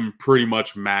now I'm pretty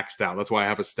much maxed out. That's why I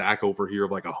have a stack over here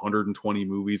of like 120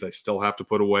 movies I still have to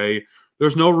put away.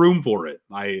 There's no room for it.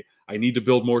 I need to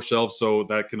build more shelves so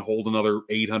that can hold another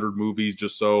 800 movies,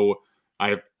 just so I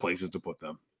have places to put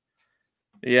them.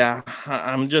 Yeah,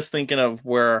 I'm just thinking of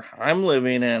where I'm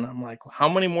living, and I'm like, how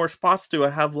many more spots do I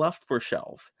have left for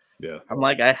shelves? Yeah. I'm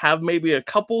like, I have maybe a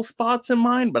couple spots in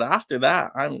mind, but after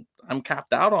that, I'm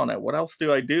capped out on it. What else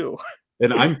do I do?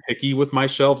 And I'm picky with my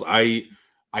shelves.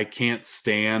 I can't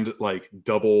stand like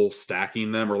double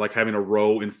stacking them, or like having a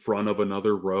row in front of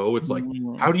another row. It's like,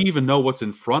 how do you even know what's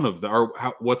in front of that, or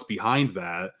what's behind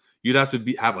that? You'd have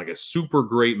to have like a super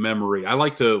great memory. I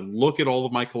like to look at all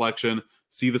of my collection,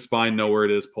 see the spine, know where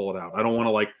it is, pull it out. I don't want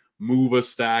to like move a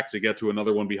stack to get to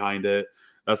another one behind it.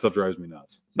 That stuff drives me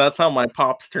nuts. That's how my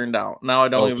pops turned out. Now I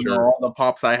don't even know Sure. all the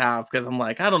pops I have, because I'm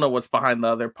like, I don't know what's behind the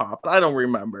other pops. I don't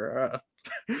remember.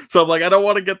 So I'm like, I don't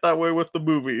want to get that way with the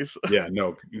movies. Yeah,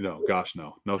 no, gosh,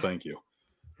 no, thank you.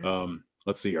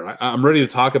 Let's see here. I'm ready to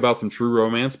talk about some True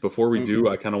Romance. Before we do,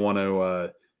 I kind of want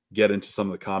to get into some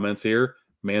of the comments here.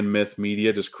 Man Myth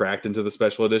Media just cracked into the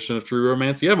special edition of True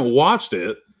Romance. You haven't watched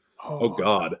it? Oh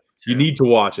God, you need to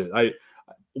watch it.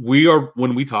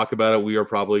 When we talk about it, we are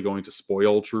probably going to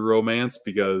spoil True Romance,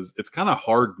 because it's kind of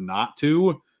hard not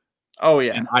to. Oh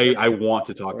yeah, and I want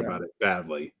to talk about it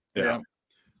badly. Yeah.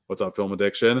 What's up, Film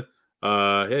Addiction?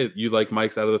 Hey, you like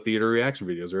Mike's Out of the Theater reaction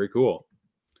videos? Very cool.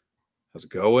 How's it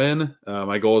going?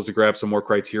 My goal is to grab some more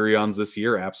Criterions this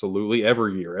year. Absolutely,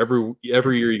 every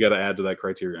year you got to add to that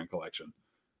Criterion collection.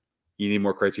 You need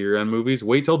more Criterion movies?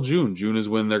 Wait till June. June is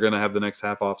when they're going to have the next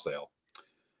half off sale.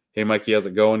 Hey, Mikey, how's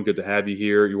it going? Good to have you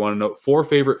here. You want to know 4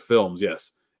 favorite films?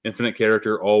 Yes. Infinite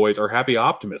Character, always. Or Happy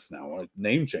Optimist now. A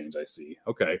name change, I see.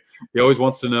 Okay. He always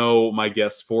wants to know my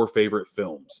guest's 4 favorite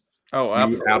films. Oh, Do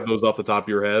absolutely. you have those off the top of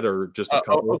your head, or just a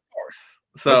couple? Of course.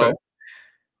 So,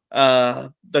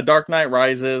 The Dark Knight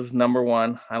Rises,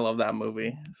 #1. I love that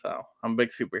movie. So I'm a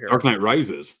big superhero. Dark Knight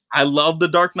Rises. I love The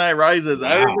Dark Knight Rises. Wow.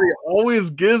 Everybody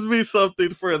always gives me something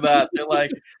for that. They're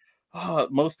like, oh,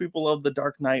 most people love The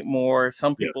Dark Knight more.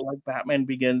 Some people like Batman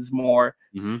Begins more.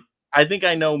 I think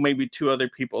I know maybe 2 other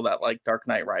people that like Dark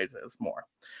Knight Rises more.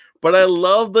 But I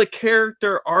love the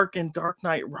character arc in Dark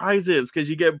Knight Rises, because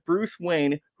you get Bruce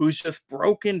Wayne, who's just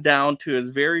broken down to his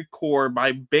very core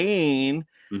by Bane.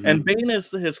 And Bane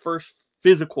is his first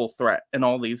physical threat in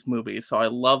all these movies. So I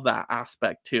love that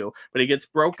aspect too. But he gets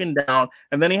broken down,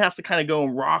 and then he has to kind of go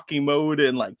in Rocky mode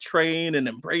and like train and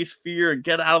embrace fear and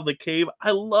get out of the cave. I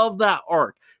love that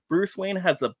arc. Bruce Wayne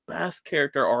has the best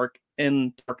character arc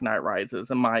in Dark Knight Rises,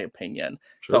 in my opinion.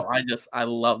 Sure. So I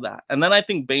love that. And then I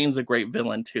think Bane's a great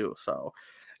villain too. So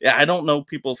yeah, I don't know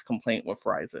people's complaint with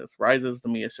Rises. Rises to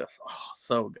me is just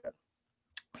so good.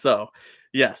 So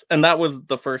yes, and that was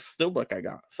the first steelbook I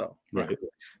got. So right.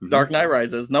 Dark Knight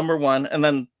Rises, #1, and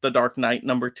then The Dark Knight,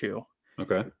 #2.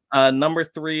 Okay.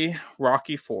 #3,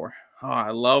 Rocky 4. Oh,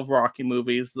 I love Rocky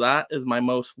movies. That is my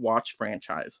most watched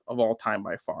franchise of all time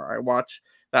by far. I watch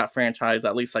that franchise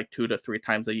at least like 2 to 3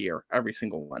 times a year, every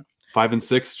single one. 5 and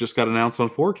 6 just got announced on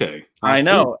 4K. I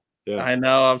know. Yeah. I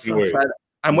know. I'm so excited.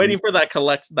 I'm waiting for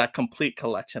that complete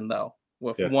collection though,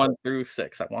 with 1 through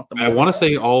 6. I want them. I want to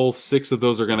say all 6 of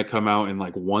those are going to come out in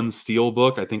like one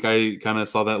steelbook. I think I kind of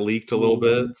saw that leaked a little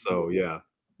bit. So yeah,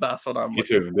 that's what I'm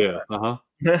looking for.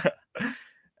 Yeah.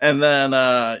 And then,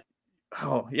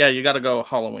 oh yeah, you got to go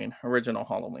Halloween, original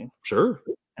Halloween. Sure.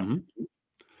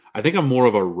 I think I'm more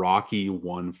of a Rocky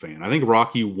 1 fan. I think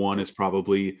Rocky 1 is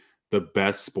probably the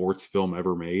best sports film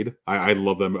ever made. I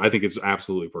love them. I think it's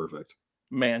absolutely perfect.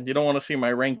 Man, you don't want to see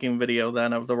my ranking video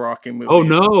then of the Rocky movie. Oh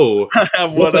no! I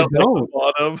have one at the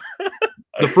bottom.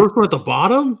 The first one at the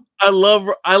bottom? I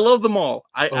love them all.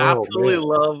 I absolutely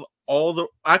love all the.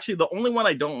 Actually, the only one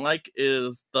I don't like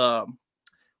is the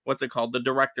what's it called? The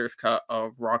director's cut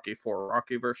of Rocky 4,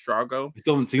 Rocky vs. Drago. I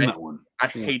still haven't seen that one. I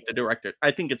hate the director.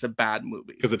 I think it's a bad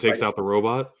movie because it takes out the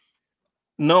robot.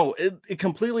 No, it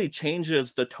completely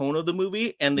changes the tone of the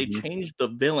movie, and they change the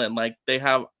villain. Like they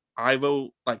have Ivo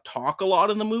like talk a lot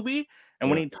in the movie, and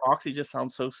when he talks, he just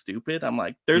sounds so stupid. I'm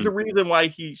like, there's a reason why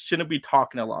he shouldn't be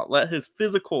talking a lot. Let his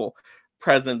physical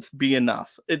presence be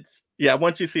enough. It's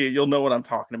once you see it, you'll know what I'm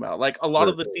talking about. Like a lot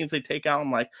of the scenes they take out,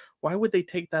 I'm like, why would they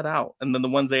take that out? And then the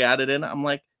ones they added in, I'm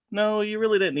like, no, you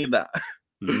really didn't need that.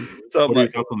 So what are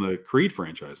your thoughts on the Creed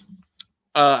franchise?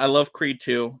 I love Creed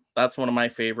 2. That's one of my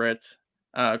favorites.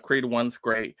 Creed 1's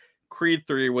great. Creed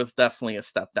 3 was definitely a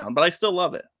step down, but I still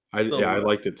love it. I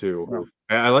liked it too.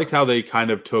 I liked how they kind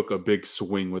of took a big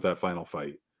swing with that final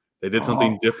fight. They did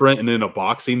something different, and in a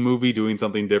boxing movie, doing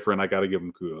something different, I got to give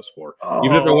them kudos for.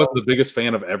 Even if I wasn't the biggest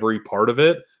fan of every part of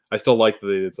it, I still liked that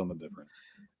they did something different.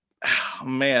 Oh,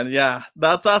 man, yeah,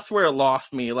 that's where it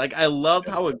lost me. Like I loved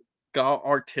how it got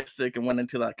artistic and went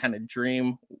into that kind of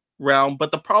dream realm, but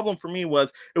the problem for me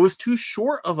was it was too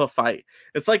short of a fight.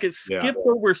 It's like it skipped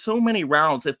over so many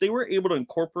rounds. If they were able to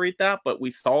incorporate that, but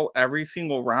we saw every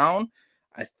single round,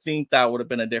 I think that would have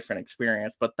been a different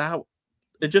experience. But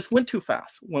it just went too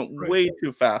fast. Went way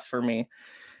too fast for me.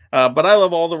 But I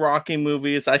love all the Rocky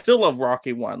movies. I still love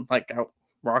Rocky 1. Like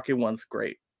Rocky 1's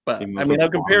great. But I mean,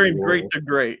 I'm comparing great to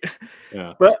great.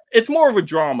 Yeah. But it's more of a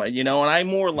drama, and I'm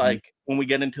more like when we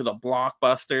get into the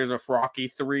blockbusters of Rocky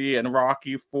 3 and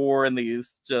Rocky 4, and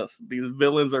these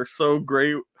villains are so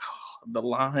great. The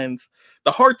lines,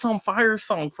 the Hearts on Fire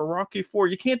song for Rocky 4,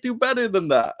 you can't do better than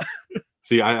that.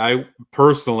 See, I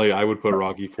personally, I would put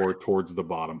Rocky 4 towards the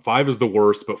bottom. 5 is the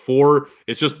worst, but 4,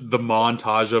 it's just the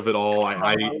montage of it all.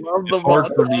 It's hard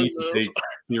for me to take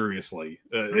seriously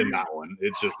in that one.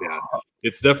 It's just,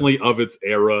 it's definitely of its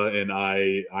era, and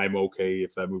I'm okay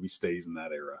if that movie stays in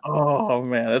that era. Oh,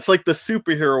 man. It's like the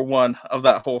superhero one of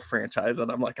that whole franchise,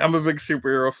 and I'm like, I'm a big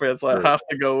superhero fan, so I have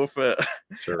to go with it.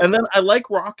 And then I like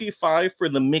Rocky 5 for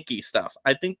the Mickey stuff.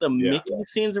 I think the Mickey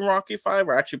scenes in Rocky 5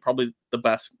 are actually probably the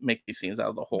best Mickey scenes out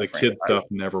of the whole The kid stuff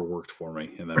never worked for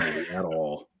me in that movie at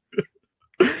all.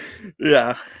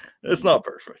 Yeah, it's not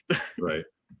perfect. Right.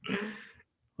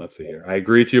 Let's see here. I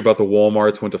agree with you about the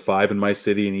Walmarts. Went to 5 in my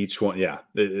city, and each one,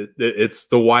 it's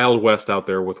the Wild West out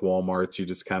there with Walmarts. You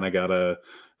just kind of gotta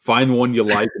find one you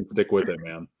like and stick with it,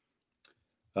 man.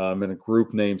 In a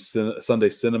group named Sunday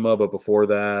Cinema, but before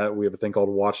that, we have a thing called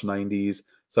Watch 90s.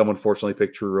 Someone fortunately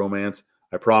picked True Romance.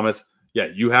 I promise. Yeah,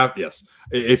 you have. Yes.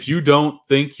 If you don't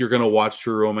think you're going to watch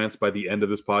True Romance by the end of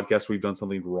this podcast, we've done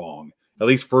something wrong. At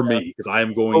least for me, because I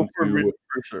am going for me,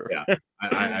 for sure.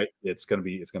 Yeah, it's gonna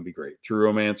be great. True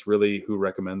Romance. Really, who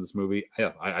recommends this movie?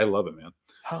 Yeah, I love it, man.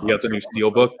 You got the new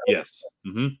Steelbook. Yes.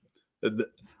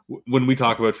 When we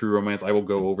talk about True Romance, I will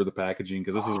go over the packaging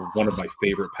because this is one of my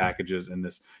favorite packages in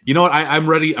this. You know what? I'm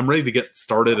ready. I'm ready to get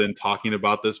started in talking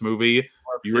about this movie.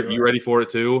 You ready for it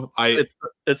too?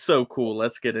 It's so cool.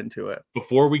 Let's get into it.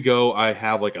 Before we go, I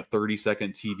have like a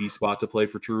 30-second TV spot to play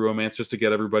for True Romance just to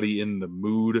get everybody in the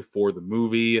mood for the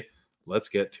movie. Let's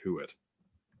get to it.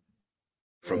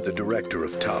 From the director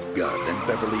of Top Gun and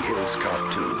Beverly Hills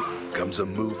Cop 2 comes a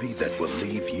movie that will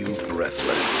leave you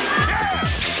breathless.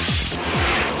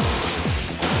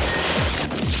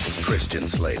 Christian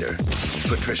Slater,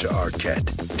 Patricia Arquette,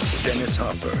 Dennis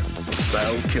Hopper,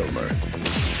 Val Kilmer,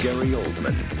 Gary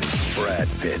Oldman, Brad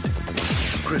Pitt,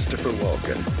 Christopher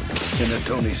Walken. In a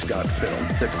Tony Scott film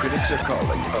that critics are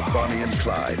calling a Bonnie and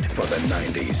Clyde for the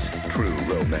 90s. True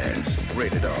Romance.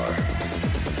 Rated R.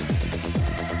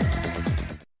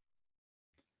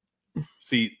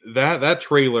 See, that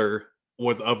trailer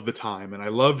was of the time, and I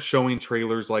love showing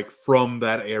trailers like from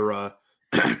that era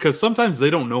because sometimes they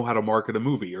don't know how to market a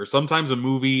movie, or sometimes a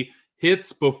movie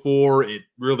hits before it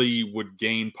really would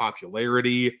gain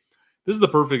popularity. This is the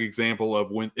perfect example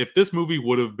of if this movie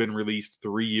would have been released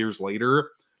 3 years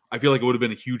later, I feel like it would have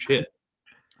been a huge hit.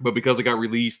 But because it got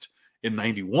released in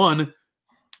 91,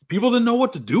 people didn't know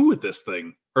what to do with this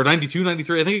thing. Or 92,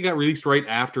 93. I think it got released right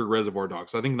after Reservoir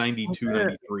Dogs. So I think 92,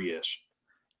 93-ish.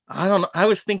 I don't know. I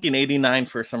was thinking 89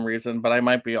 for some reason, but I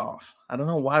might be off. I don't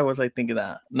know why was I thinking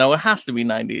that. No, it has to be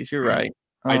 90s. You're right.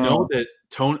 I know that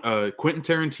Quentin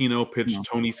Tarantino pitched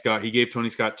Tony Scott. He gave Tony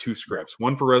Scott 2 scripts,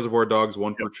 one for Reservoir Dogs,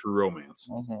 one for True Romance.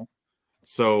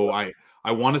 So I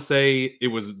want to say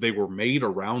they were made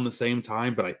around the same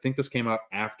time, but I think this came out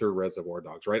after Reservoir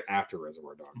Dogs, right after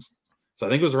Reservoir Dogs. So I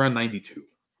think it was around 92.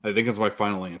 I think that's my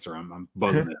final answer. I'm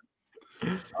buzzing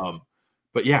it.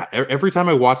 But yeah, every time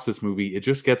I watch this movie, it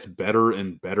just gets better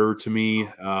and better to me.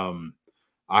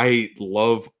 I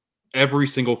love every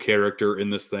single character in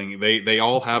this thing. They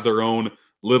all have their own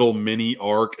little mini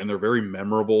arc, and they're very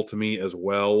memorable to me as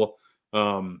well.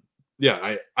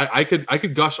 Yeah, I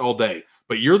could gush all day,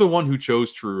 but you're the one who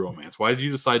chose True Romance. Why did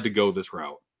you decide to go this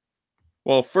route?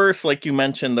 Well, first, like you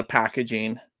mentioned, the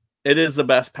packaging. It is the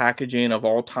best packaging of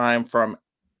all time from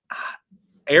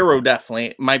Arrow. Definitely,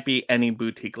 it might be any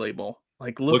boutique label.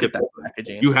 Like, look at that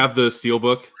packaging. You have the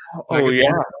Steelbook? Oh,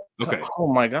 yeah. Okay.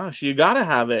 Oh, my gosh. You got to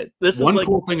have it. One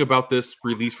cool thing about this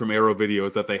release from Arrow Video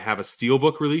is that they have a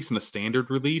Steelbook release and a standard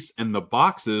release, and the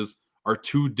boxes are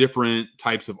 2 different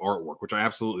types of artwork, which I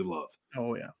absolutely love.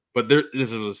 Oh, yeah. But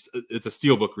it's a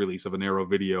Steelbook release of an Arrow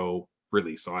Video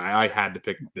release, so I had to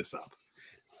pick this up.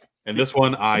 And this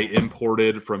one I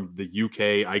imported from the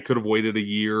UK. I could have waited a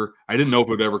year. I didn't know if it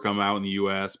would ever come out in the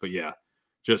US, but yeah,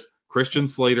 just Christian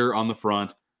Slater on the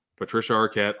front, Patricia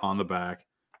Arquette on the back.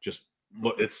 Just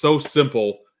look, it's so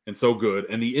simple and so good.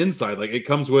 And the inside, like, it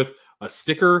comes with a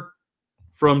sticker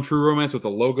from True Romance with the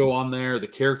logo on there. The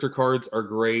character cards are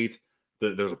great.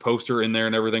 There's a poster in there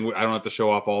and everything. I don't have to show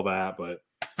off all that, but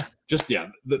just, yeah,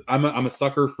 I'm a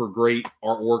sucker for great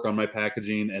artwork on my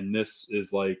packaging, and this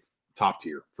is like top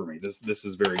tier for me. This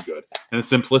is very good. And the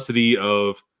simplicity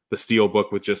of the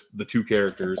Steelbook with just the 2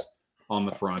 characters on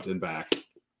the front and back.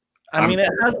 I mean,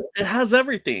 it has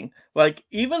everything. Like,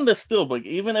 even the Steelbook,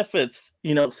 even if it's,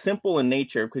 simple in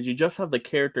nature, because you just have the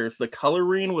characters, the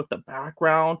coloring with the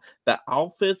background, the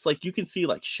outfits, like, you can see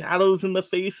like shadows in the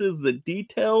faces, the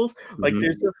details. Like,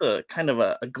 there's just a kind of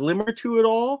a glimmer to it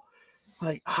all.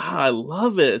 Like, I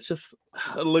love it. It's just,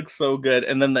 it looks so good.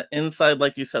 And then the inside,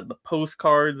 like you said, the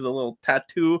postcards, the little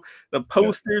tattoo, the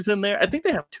posters in there. I think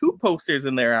they have 2 posters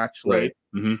in there, actually.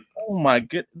 Right. Oh my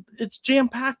god, it's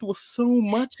jam-packed with so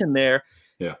much in there.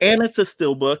 Yeah. And it's a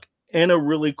Steelbook and a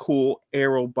really cool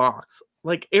Arrow box.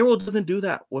 Like, Arrow doesn't do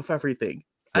that with everything.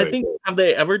 Right. I think, have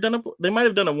they ever done it? They might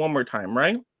have done it one more time,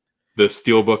 right? The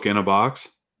Steelbook in a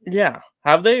box? Yeah.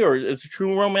 Have they? Or is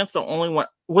True Romance the only one?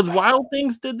 Was Wild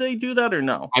Things, did they do that or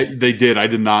no? They did. I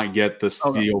did not get the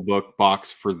Steelbook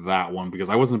box for that one because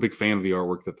I wasn't a big fan of the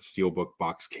artwork that the Steelbook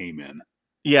box came in.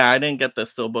 Yeah, I didn't get the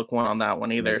Steelbook one on that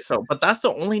one either. Right. So, but that's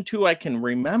the only 2 I can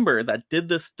remember that did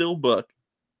the Steelbook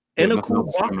in a cool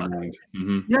box.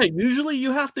 Yeah, usually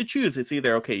you have to choose. It's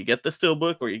either, okay, you get the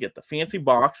Steelbook or you get the fancy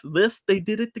box. This, they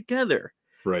did it together.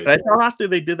 Right. And I thought after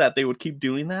they did that, they would keep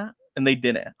doing that, and they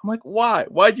didn't. I'm like, why?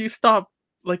 Why'd you stop?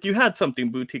 Like, you had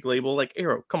something boutique label like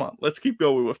Arrow. Come on, let's keep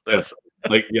going with this.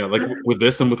 Like with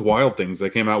this and with Wild Things,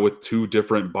 they came out with 2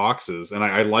 different boxes. And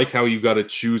I like how you got to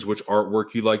choose which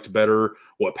artwork you liked better,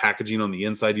 what packaging on the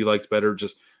inside you liked better.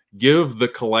 Just give the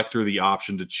collector the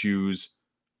option to choose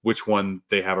which one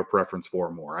they have a preference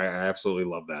for more. I absolutely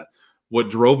love that. What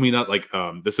drove me not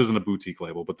this isn't a boutique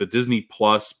label, but the Disney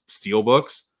Plus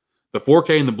Steelbooks, the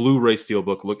 4K and the Blu-ray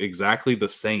Steelbook look exactly the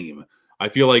same. I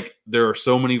feel like there are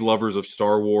so many lovers of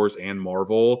Star Wars and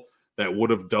Marvel that would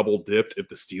have double dipped if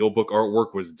the Steelbook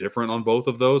artwork was different on both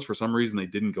of those. For some reason, they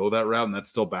didn't go that route, and that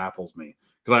still baffles me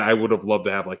because I would have loved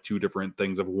to have like 2 different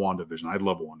things of WandaVision. I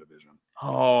love WandaVision.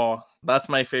 Oh, that's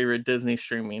my favorite Disney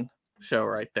streaming show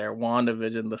right there.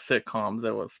 WandaVision, the sitcoms,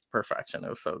 it was perfection. It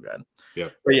was so good. Yeah.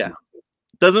 But yeah,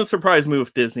 doesn't surprise me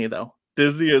with Disney though.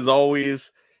 Disney is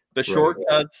always the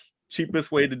shortcuts,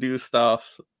 cheapest way to do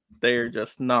stuff. They're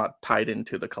just not tied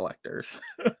into the collectors.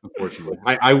 Unfortunately.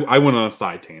 I went on a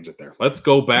side tangent there. Let's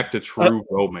go back to True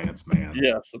Romance, man.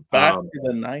 Yes, back to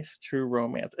the nice True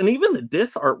Romance. And even the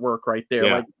disc artwork right there,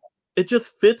 Yeah. like, it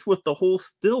just fits with the whole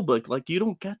Steelbook. Like, you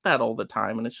don't get that all the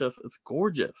time, and it's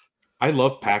gorgeous. I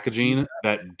love packaging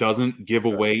that doesn't give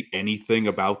away anything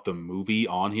about the movie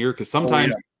on here, because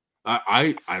sometimes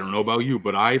I don't know about you,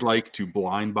 but I like to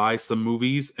blind buy some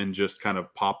movies and just kind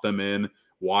of pop them in,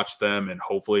 watch them, and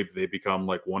hopefully they become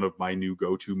like one of my new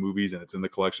go-to movies and it's in the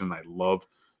collection. I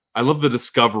love the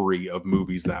discovery of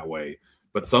movies that way.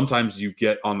 But sometimes you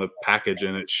get on the package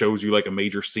and it shows you like a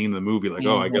major scene in the movie, like,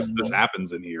 oh, I guess this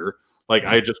happens in here. Like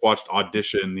I just watched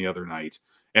Audition the other night,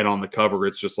 and on the cover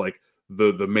it's just like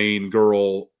the main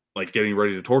girl like getting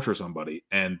ready to torture somebody,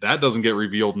 and that doesn't get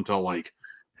revealed until like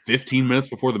 15 minutes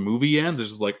before the movie ends. It's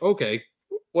just like, okay,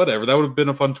 whatever. That would have been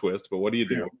a fun twist, but what do you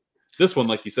do? This one,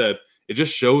 like you said, it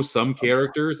just shows some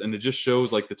characters, and it just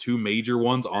shows like the two major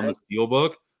ones on the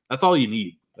steelbook. That's all you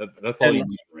need. That's all you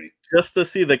need for me. Just to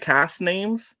see the cast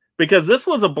names, because this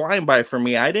was a blind buy for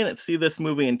me. I didn't see this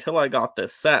movie until I got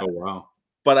this set. Oh, wow.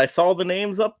 But I saw the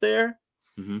names up there.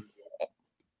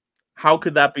 How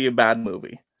could that be a bad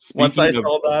movie? Once I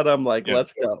saw that, I'm like,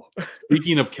 let's go.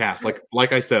 Speaking of cast,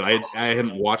 like I said, I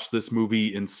hadn't watched this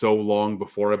movie in so long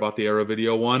before I bought the Arrow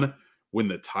Video one. When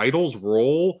the titles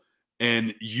roll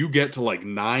and you get to like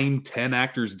 9-10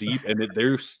 actors deep, and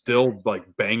they're still like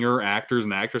banger actors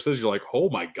and actresses, you're like, oh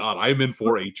my God, I'm in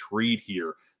for a treat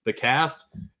here. The cast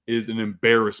is an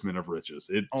embarrassment of riches.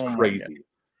 It's crazy.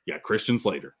 Yeah, Christian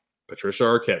Slater, Patricia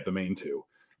Arquette, the main two.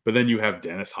 But then you have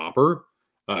Dennis Hopper,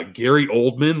 Gary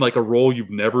Oldman, like a role you've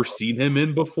never seen him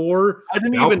in before. I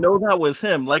didn't even know that was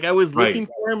him. Like I was looking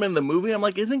for him in the movie. I'm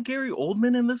like, isn't Gary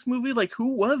Oldman in this movie? Like,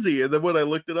 who was he? And then when I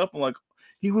looked it up, I'm like,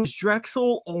 he was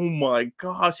Drexel. Oh my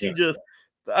gosh,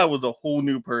 that was a whole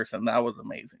new person. That was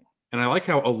amazing. And I like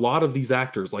how a lot of these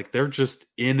actors, like they're just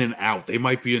in and out. They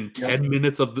might be in 10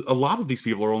 minutes of a lot of these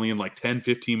people are only in like 10,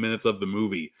 15 minutes of the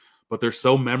movie, but they're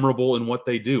so memorable in what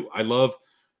they do. I love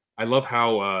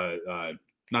how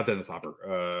not Dennis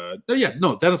Hopper.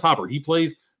 Dennis Hopper.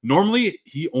 Normally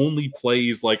he only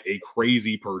plays like a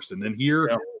crazy person, and here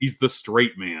he's the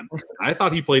straight man. I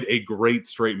thought he played a great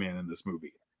straight man in this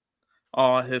movie.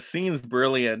 Oh, his scene's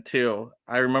brilliant too.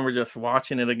 I remember just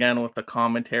watching it again with the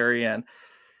commentary, and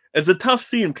it's a tough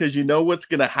scene because you know what's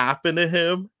gonna happen to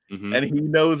him, and he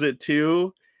knows it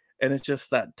too. And it's just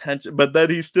that tension, but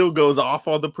then he still goes off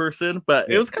on the person.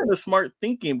 But it was kind of smart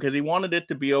thinking because he wanted it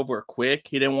to be over quick.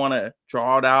 He didn't want to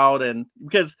draw it out, and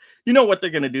because you know what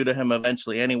they're going to do to him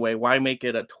eventually anyway. Why make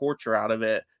it a torture out of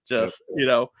it? Just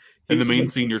And the main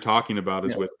scene you're talking about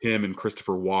is with him and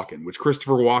Christopher Walken, which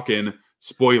Christopher Walken,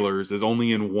 spoilers, is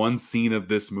only in one scene of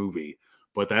this movie.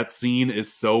 But that scene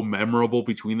is so memorable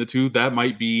between the two. That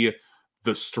might be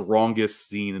the strongest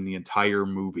scene in the entire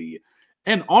movie.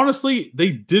 And honestly,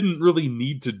 they didn't really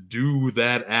need to do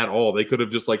that at all. They could have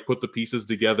just like put the pieces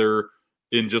together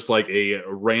in just like a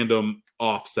random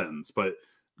off sentence. But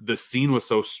the scene was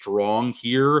so strong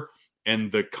here,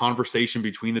 and the conversation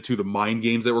between the two, the mind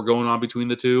games that were going on between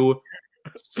the two,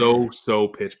 so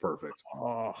pitch perfect.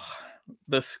 Oh,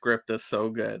 the script is so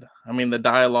good. I mean, the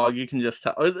dialogue, you can just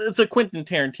tell. It's a Quentin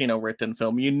Tarantino written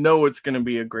film. You know it's going to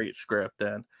be a great script.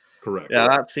 And correct. Yeah,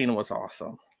 that scene was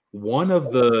awesome. One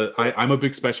of the, I'm a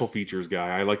big special features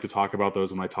guy. I like to talk about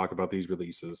those when I talk about these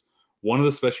releases. One of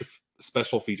the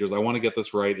special features, I want to get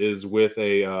this right, is with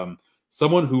a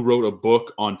someone who wrote a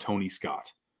book on Tony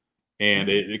Scott. And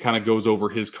it kind of goes over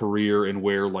his career and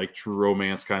where like True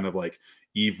Romance kind of like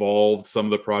evolved some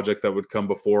of the project that would come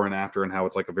before and after, and how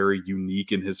it's like a very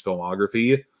unique in his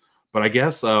filmography. But I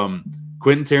guess Quentin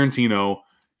Tarantino,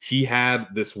 he had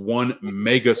this one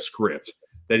mega script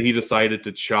that he decided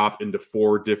to chop into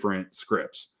 4 different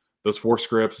scripts. Those 4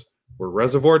 scripts were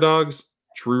Reservoir Dogs,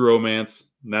 True Romance,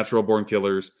 Natural Born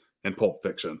Killers, and Pulp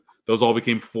Fiction. Those all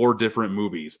became 4 different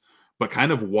movies. But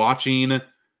kind of watching,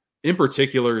 in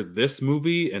particular, this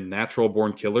movie and Natural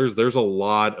Born Killers, there's a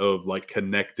lot of like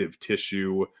connective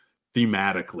tissue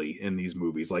thematically in these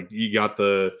movies. Like you got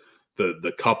the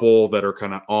couple that are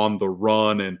kind of on the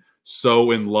run and so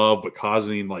in love, but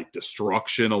causing like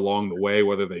destruction along the way,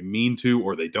 whether they mean to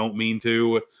or they don't mean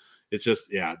to. It's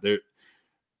just,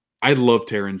 I love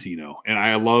Tarantino, and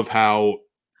I love how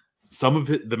some of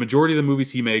the majority of the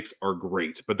movies he makes are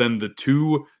great, but then the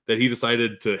 2 that he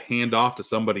decided to hand off to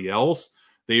somebody else,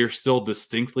 they are still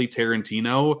distinctly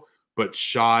Tarantino, but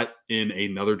shot in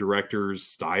another director's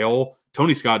style.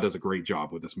 Tony Scott does a great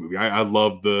job with this movie. I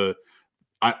love the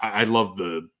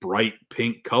bright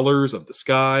pink colors of the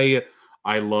sky.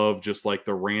 I love just like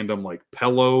the random like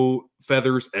pillow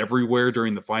feathers everywhere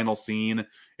during the final scene.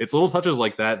 It's little touches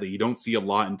like that you don't see a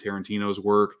lot in Tarantino's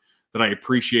work that I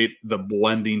appreciate the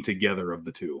blending together of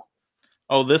the two.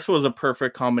 Oh, this was a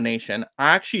perfect combination.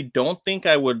 I actually don't think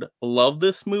I would love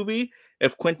this movie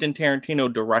if Quentin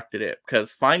Tarantino directed it,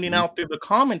 because finding out through the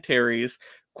commentaries,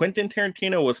 Quentin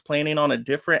Tarantino was planning on a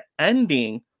different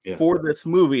ending for this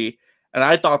movie. And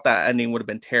I thought that ending would have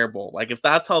been terrible. Like, if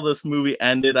that's how this movie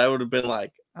ended, I would have been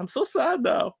like, I'm so sad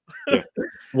now.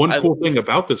 One cool thing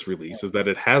about this release is that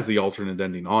it has the alternate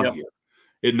ending on here.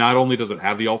 It not only does it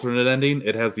have the alternate ending,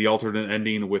 it has the alternate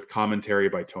ending with commentary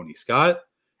by Tony Scott.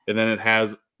 And then it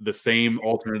has the same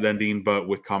alternate ending, but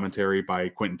with commentary by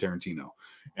Quentin Tarantino.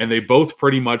 And they both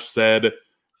pretty much said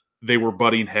they were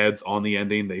butting heads on the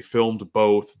ending. They filmed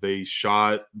both, they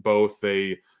shot both,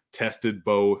 they tested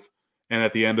both. And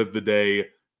at the end of the day,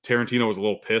 Tarantino was a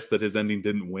little pissed that his ending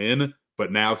didn't win,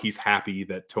 but now he's happy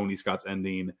that Tony Scott's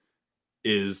ending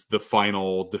is the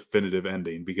final definitive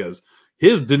ending, because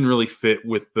his didn't really fit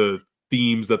with the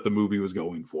themes that the movie was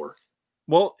going for.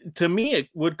 Well, to me, it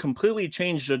would completely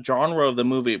change the genre of the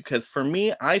movie, because for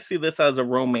me, I see this as a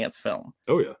romance film.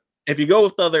 Oh, yeah. If you go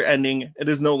with the other ending, it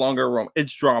is no longer a romance.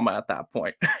 It's drama at that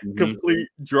point. Complete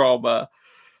drama.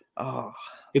 Oh,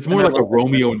 it's more like a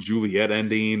Romeo and Juliet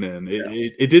ending, and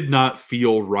it did not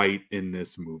feel right in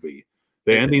this movie.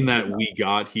 The ending that we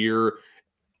got here,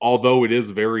 although it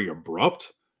is very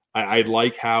abrupt, I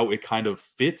like how it kind of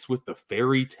fits with the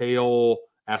fairy tale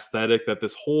aesthetic that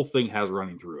this whole thing has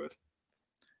running through it.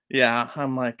 Yeah,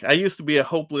 I'm like, I used to be a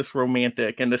hopeless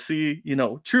romantic, and to see, you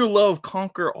know, true love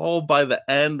conquer all by the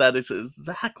end, that is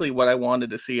exactly what I wanted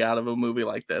to see out of a movie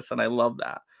like this, and I love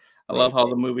that. I love how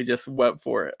the movie just went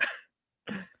for it.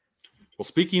 Well,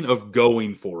 speaking of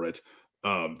going for it,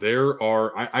 there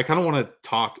are, I kind of want to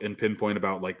talk and pinpoint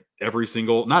about like every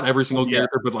single, not every single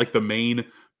character, but like the main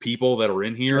people that are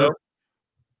in here. Yep.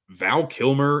 Val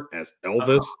Kilmer as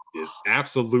Elvis is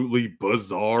absolutely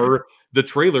bizarre. The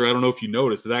trailer, I don't know if you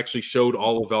noticed, it actually showed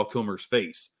all of Val Kilmer's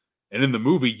face. And in the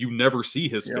movie, you never see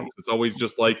his face. It's always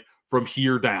just like from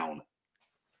here down.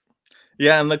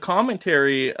 Yeah, and the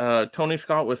commentary, Tony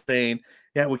Scott was saying,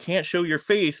 yeah, we can't show your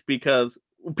face because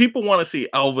people want to see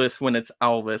Elvis when it's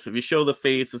Elvis. If you show the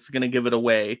face, it's going to give it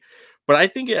away. But I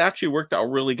think it actually worked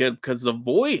out really good because the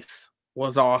voice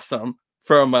was awesome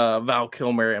from Val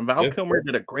Kilmer. And Val Kilmer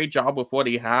did a great job with what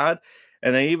he had.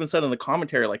 And they even said in the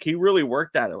commentary, like, he really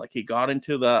worked at it. Like, he got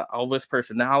into the Elvis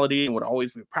personality and would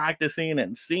always be practicing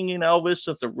and singing Elvis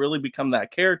just to really become that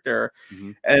character.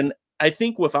 And I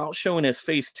think without showing his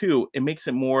face too, it makes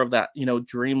it more of that, you know,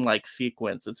 dreamlike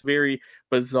sequence. It's very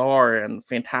bizarre and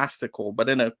fantastical, but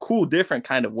in a cool, different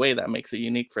kind of way that makes it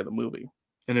unique for the movie.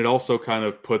 And it also kind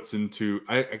of puts into,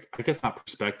 I guess not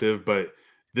perspective, but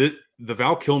the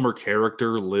Val Kilmer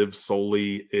character lives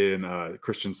solely in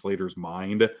Christian Slater's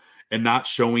mind, and not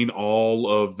showing all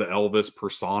of the Elvis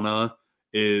persona,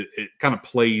 it kind of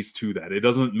plays to that. It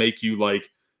doesn't make you like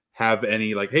have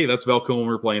any like, hey, that's Val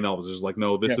Kilmer playing Elvis. It's just like,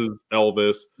 no, this is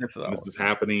Elvis. This is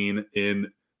happening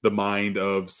in the mind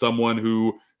of someone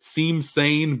who seems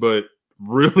sane, but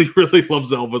really, really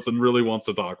loves Elvis and really wants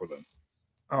to talk with him.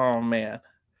 Oh man.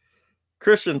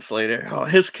 Christian Slater,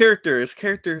 his character is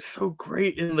so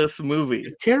great in this movie.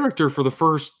 His character for the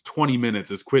first 20 minutes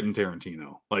is Quentin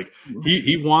Tarantino. Like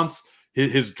he wants,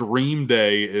 his dream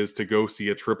day is to go see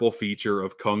a triple feature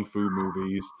of Kung Fu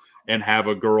movies and have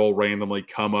a girl randomly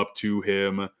come up to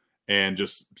him and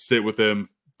just sit with him,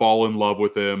 fall in love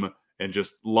with him, and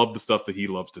just love the stuff that he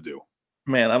loves to do.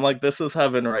 Man, I'm like, this is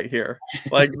heaven right here.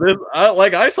 Like this,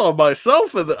 I saw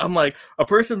myself in I'm like a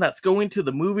person that's going to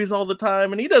the movies all the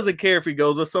time, and he doesn't care if he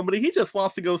goes with somebody. He just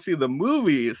wants to go see the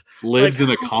movies. Lives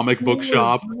in a comic book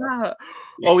shop.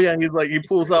 Oh yeah, he's like, he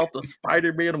pulls out the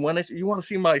Spider-Man. When you want to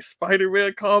see my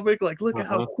Spider-Man comic? Like, look at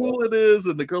how cool it is.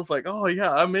 And the girl's like, oh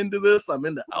yeah, I'm into this. I'm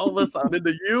into Elvis. I'm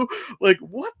into you. Like,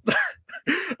 what?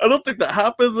 I don't think that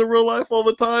happens in real life all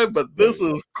the time, but this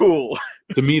is cool.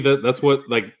 To me, that's what,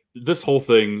 like, this whole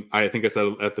thing, I think I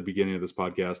said at the beginning of this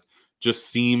podcast, just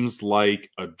seems like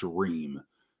a dream.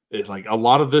 Like a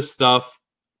lot of this stuff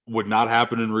would not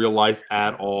happen in real life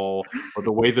at all, but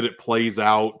the way that it plays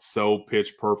out so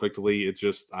pitch perfectly, it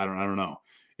just, I don't know.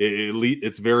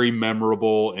 It's very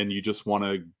memorable, and you just want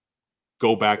to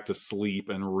go back to sleep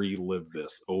and relive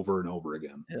this over and over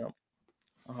again. Yeah,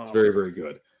 it's very, very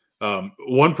good.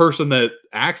 One person that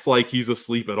acts like he's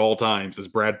asleep at all times is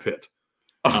Brad Pitt.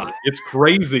 It's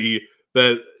crazy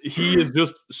that he is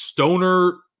just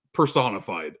stoner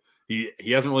personified. He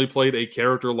hasn't really played a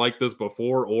character like this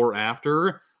before or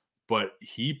after, but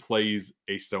he plays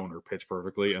a stoner pitch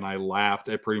perfectly, and I laughed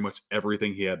at pretty much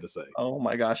everything he had to say. Oh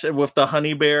my gosh. And with the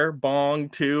honey bear bong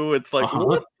too, it's like,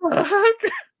 what the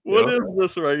heck? What is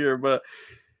this right here? But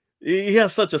he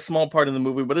has such a small part in the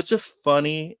movie, but it's just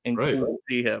funny and cool to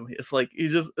see him. It's like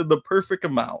he's just the perfect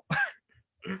amount.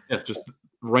 Yeah, just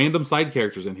random side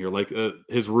characters in here, like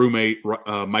his roommate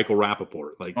Michael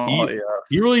Rappaport. Like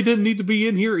he really didn't need to be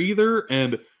in here either.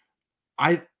 And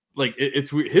I like it's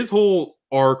his whole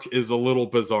arc is a little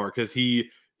bizarre because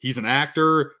he's an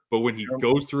actor, but when he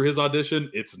goes through his audition,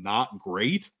 it's not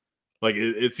great. Like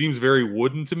it seems very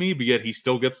wooden to me, but yet he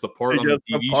still gets the part on the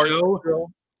TV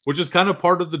show, which is kind of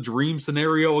part of the dream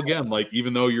scenario again. Like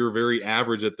even though you're very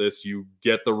average at this, you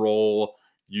get the role.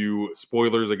 you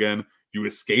spoilers again, you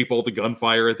escape all the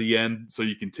gunfire at the end, so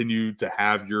you continue to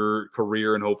have your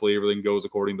career, and hopefully everything goes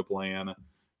according to plan.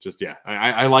 Just yeah,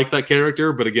 I like that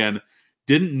character, but again,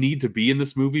 didn't need to be in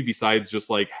this movie besides just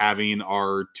like having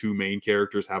our two main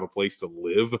characters have a place to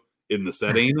live in the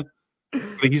setting.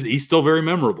 But he's still very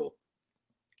memorable.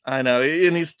 I know,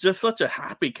 and he's just such a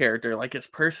happy character. Like his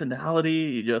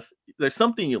personality, there's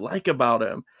something you like about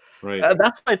him. Right.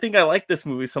 That's why I think I like this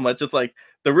movie so much. It's like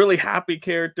the really happy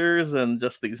characters and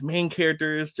just these main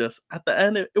characters. Just at the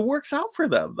end, it works out for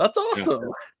them. That's awesome.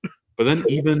 Yeah. But then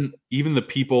even the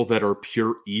people that are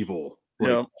pure evil,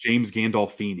 like James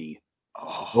Gandolfini.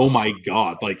 Oh my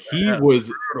God! Like he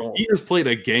has played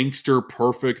a gangster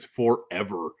perfect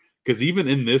forever. Because even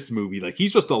in this movie, like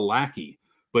he's just a lackey,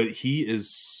 but he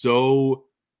is so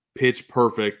pitch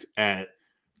perfect at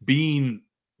being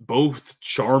both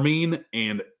charming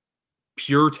and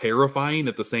pure terrifying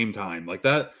at the same time. Like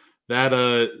that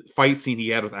fight scene he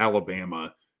had with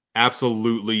Alabama,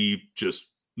 absolutely just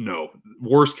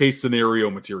worst case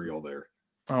scenario material there.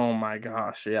 Oh my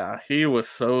gosh, yeah, he was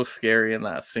so scary in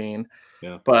that scene.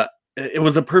 Yeah, but it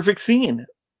was a perfect scene.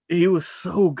 He was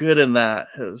so good in that.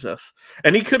 It was just,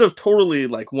 and he could have totally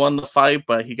like won the fight,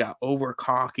 but he got over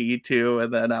cocky too. And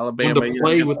then Alabama to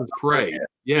play with his prey.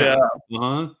 Yeah.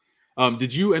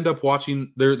 Did you end up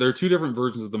watching? There are two different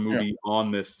versions of the movie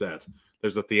on this set.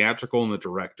 There's a theatrical and the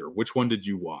director. Which one did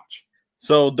you watch?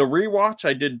 So the rewatch,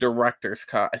 I did director's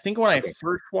cut. I think when I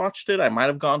first watched it, I might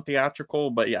have gone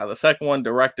theatrical, but yeah, the second one,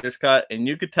 director's cut, and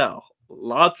you could tell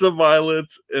lots of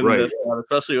violence in this one,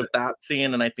 especially with that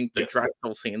scene, and I think the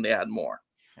Drexel scene, they had more.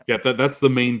 Yeah, that's the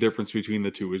main difference between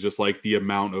the two, is just like the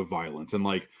amount of violence and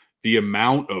like the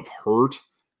amount of hurt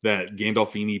that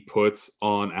Gandolfini puts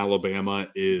on Alabama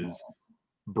is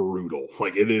brutal.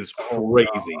 Like it is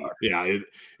crazy. Yeah,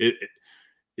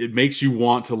 it makes you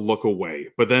want to look away.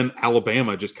 But then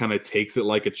Alabama just kind of takes it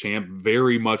like a champ.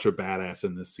 Very much a badass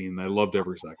in this scene. I loved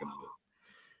every second of it.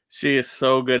 She is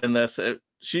so good in this.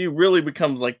 She really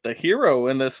becomes like the hero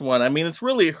in this one. I mean, it's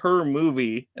really her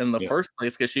movie in the first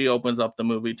place because she opens up the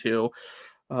movie too.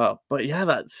 But yeah,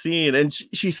 that scene, and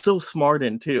she's so smart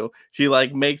in too. She's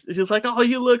like, oh,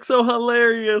 you look so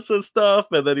hilarious and stuff.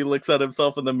 And then he looks at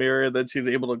himself in the mirror. And then she's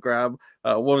able to grab,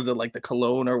 what was it, like the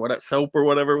cologne or whatever, soap or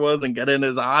whatever it was, and get in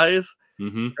his eyes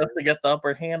just to get the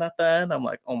upper hand at the end. I'm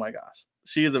like, oh my gosh,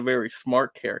 she is a very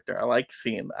smart character. I like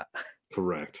seeing that.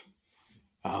 Correct.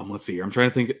 Let's see here. I'm trying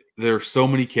to think. There are so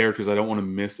many characters. I don't want to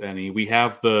miss any. We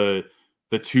have the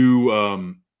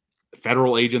two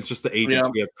federal agents, just the agents.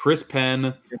 We have Chris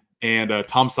Penn and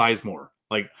Tom Sizemore.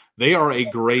 Like they are a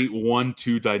great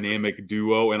 1-2 dynamic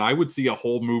duo, and I would see a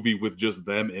whole movie with just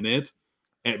them in it.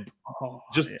 And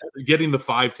getting the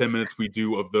 5-10 minutes we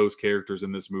do of those characters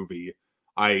in this movie,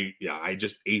 I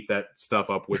just ate that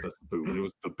stuff up with a spoon. It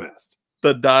was the best.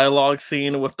 The dialogue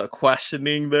scene with the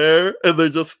questioning there, and they're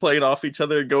just playing off each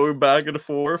other, going back and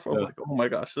forth. I'm like, oh my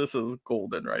gosh, this is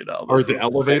golden right now. Or the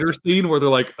elevator scene where they're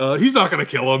like, he's not going to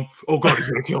kill him. Oh God, he's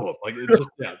going to kill him. Like, it just,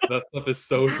 that stuff is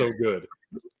so good.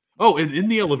 Oh, and in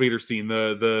the elevator scene,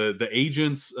 the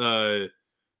agent's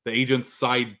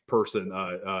side person,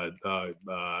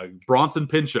 Bronson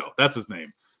Pinchot, that's his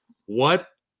name. What?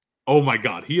 Oh my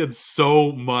God, he had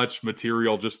so much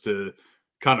material just to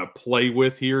kind of play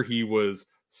with here. He was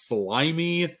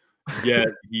slimy, yet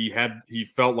he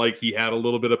felt like he had a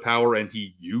little bit of power and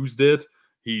he used it.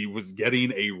 He was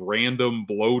getting a random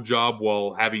blowjob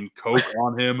while having coke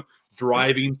on him,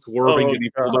 driving, swerving,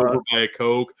 getting pulled over by a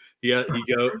coke. He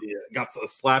got a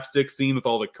slapstick scene with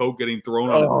all the coke getting thrown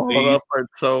on his face. That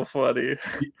part's so funny.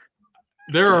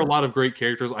 There are a lot of great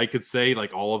characters. I could say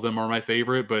like all of them are my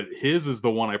favorite, but his is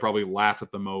the one I probably laughed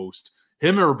at the most.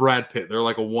 Him or Brad Pitt,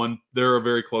 they're a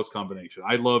very close combination.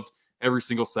 I loved every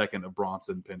single second of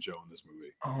Bronson Pinchot in this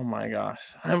movie. Oh my gosh.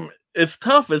 It's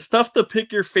tough. It's tough to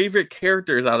pick your favorite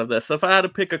characters out of this. If I had to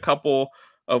pick a couple,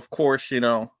 of course,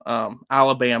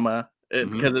 Alabama,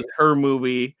 because it's her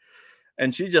movie.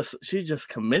 And she just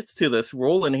commits to this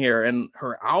role in here, and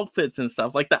her outfits and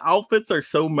stuff. Like the outfits are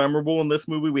so memorable in this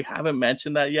movie. We haven't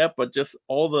mentioned that yet, but just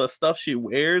all the stuff she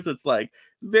wears, it's like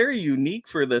very unique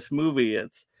for this movie.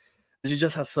 She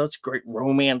just has such great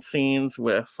romance scenes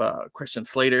with Christian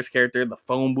Slater's character, the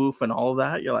phone booth, and all of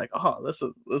that. You're like, oh,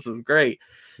 this is great.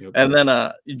 Yep. And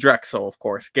then Drexel, of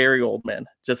course, Gary Oldman,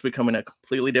 just becoming a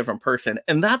completely different person.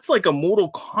 And that's like a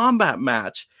Mortal Kombat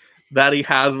match that he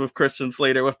has with Christian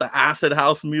Slater with the acid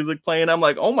house music playing. I'm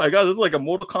like, oh my God, this is like a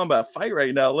Mortal Kombat fight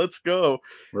right now. Let's go.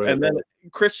 Right. And then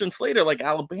Christian Slater, like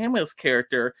Alabama's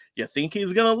character, you think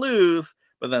he's going to lose,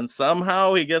 but then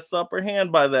somehow he gets the upper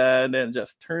hand by then and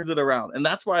just turns it around. And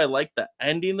that's why I like the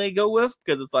ending they go with,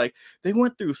 because it's like they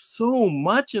went through so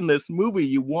much in this movie.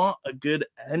 You want a good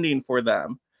ending for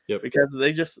them. Yep. Because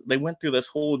they went through this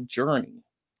whole journey.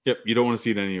 Yep, you don't want to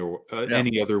see it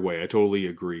any other way. I totally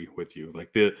agree with you.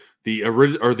 Like the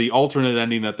original or the alternate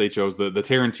ending that they chose, the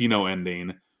Tarantino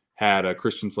ending had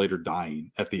Christian Slater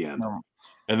dying at the end,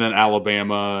 and then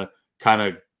Alabama kind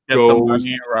of goes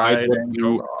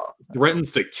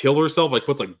threatens to kill herself, like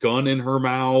puts a gun in her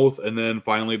mouth, and then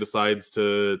finally decides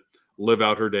to live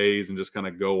out her days and just kind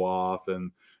of go off.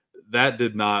 And that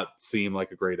did not seem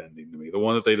like a great ending to me. The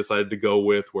one that they decided to go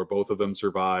with, where both of them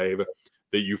survive,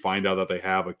 that you find out that they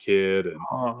have a kid, and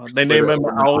they name him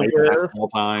Elvis all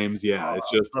times. Yeah, it's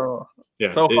just so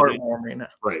heartwarming.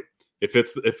 Right. If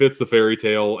it's the fairy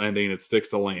tale ending, it sticks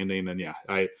to landing, and yeah,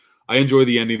 I enjoy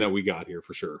the ending that we got here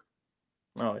for sure.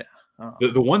 Oh yeah.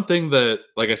 The one thing that,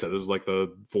 like I said, this is like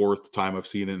the 4th time I've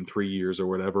seen it in 3 years or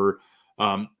whatever.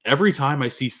 Every time I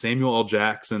see Samuel L.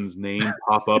 Jackson's name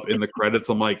pop up in the credits,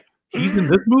 I'm like, he's in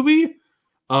this movie?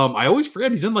 I always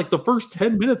forget he's in like the first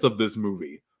 10 minutes of this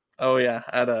movie. Oh yeah,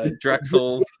 at a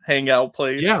Drexel's hangout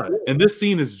place. Yeah, and this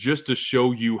scene is just to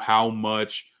show you how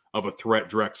much of a threat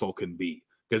Drexel can be.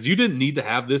 Because you didn't need to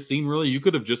have this scene, really. You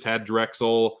could have just had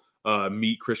Drexel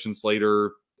meet Christian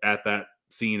Slater at that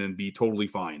scene and be totally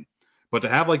fine. But to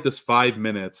have like this 5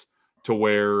 minutes to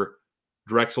where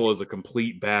Drexel is a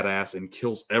complete badass and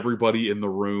kills everybody in the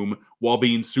room while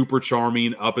being super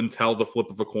charming up until the flip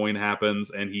of a coin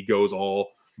happens and he goes all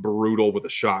brutal with a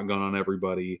shotgun on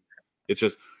everybody.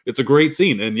 It's a great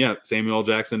scene. And yeah, Samuel L.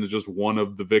 Jackson is just one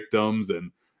of the victims, and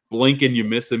blink and you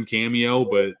miss him cameo,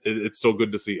 but it's still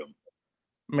good to see him.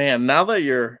 Man, now that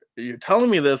you're telling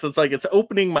me this, it's like it's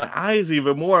opening my eyes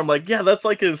even more. I'm like, yeah, that's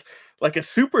like a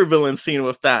supervillain scene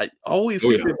with that. Always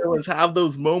supervillains have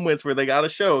those moments where they got to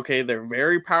show, okay, they're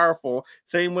very powerful.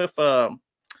 Same with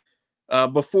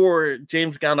before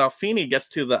James Gandolfini gets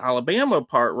to the Alabama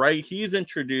part, right? He's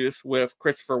introduced with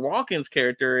Christopher Walken's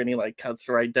character, and he like cuts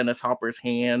Dennis Hopper's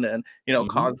hand, and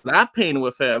causes that pain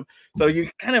with him. So you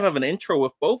kind of have an intro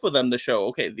with both of them to show,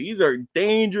 okay, these are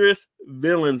dangerous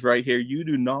villains right here. You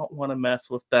do not want to mess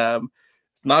with them.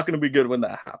 It's not going to be good when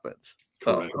that happens.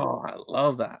 So, I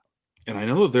love that. And I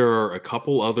know that there are a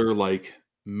couple other like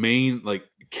main like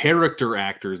character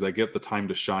actors that get the time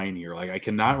to shine here. Like I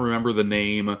cannot remember the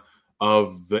name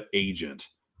of the agent,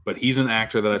 but he's an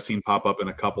actor that I've seen pop up in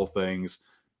a couple things.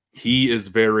 He is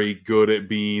very good at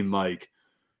being like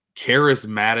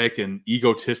charismatic and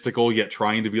egotistical, yet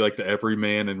trying to be like the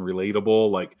everyman and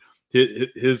relatable. Like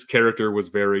his character was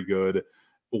very good.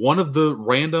 One of the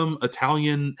random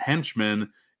Italian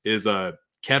henchmen is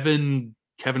Kevin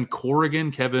Corrigan.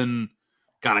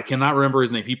 God, I cannot remember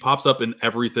his name. He pops up in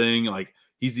everything. Like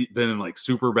he's been in like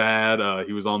Superbad.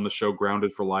 He was on the show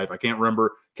Grounded for Life. I can't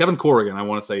remember. Kevin Corrigan, I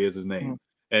want to say, is his name.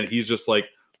 And he's just like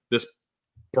this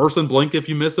person. Blink if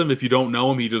you miss him. If you don't know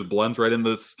him, he just blends right in.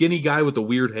 The skinny guy with the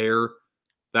weird hair,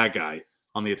 that guy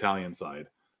on the Italian side.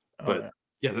 But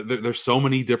there's so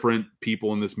many different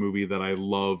people in this movie that I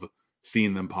love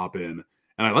seeing them pop in.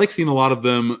 And I like seeing a lot of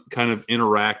them kind of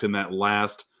interact in that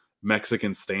last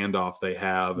Mexican standoff they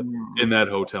have in that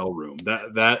hotel room.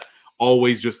 That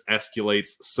always just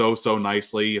escalates so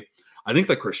nicely. I think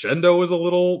the crescendo is a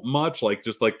little much, like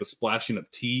just like the splashing of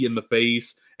tea in the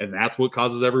face, and that's what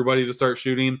causes everybody to start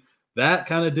shooting. That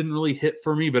kind of didn't really hit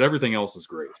for me, but everything else is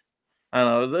great. I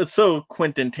don't know. It's so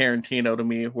Quentin Tarantino to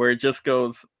me, where it just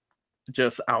goes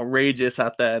just outrageous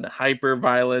at that, hyper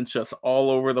violence just all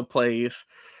over the place.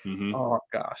 Oh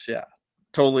gosh, yeah.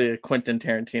 Totally a Quentin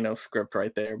Tarantino script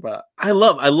right there. But I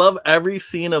love every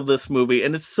scene of this movie.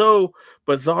 And it's so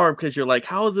bizarre because you're like,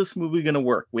 how is this movie going to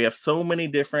work? We have so many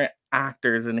different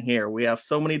actors in here. We have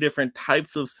so many different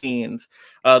types of scenes.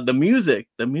 The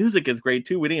music is great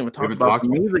too. We didn't even talk about the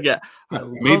music yet.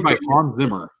 Made by Hans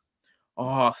Zimmer.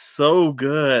 Oh, so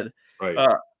good. Right.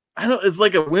 I know it's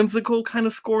like a whimsical kind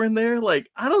of score in there. Like,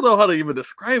 I don't know how to even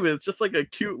describe it. It's just like a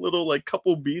cute little like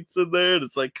couple beats in there.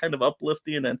 It's like kind of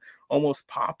uplifting and almost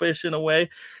popish in a way.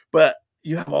 But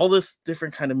you have all this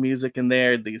different kind of music in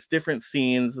there, these different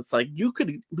scenes. It's like you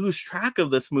could lose track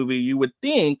of this movie, you would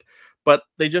think, but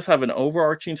they just have an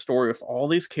overarching story with all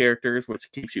these characters,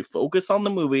 which keeps you focused on the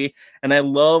movie. And I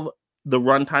love the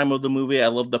runtime of the movie. I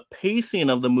love the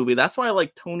pacing of the movie. That's why I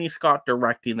like Tony Scott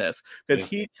directing this, because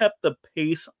he kept the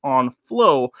pace on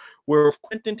flow, where with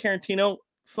Quentin Tarantino,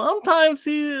 sometimes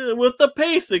with the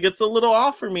pace, it gets a little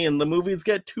off for me and the movies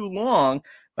get too long.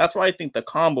 That's why I think the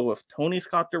combo of Tony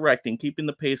Scott directing, keeping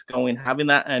the pace going, having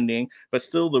that ending, but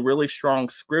still the really strong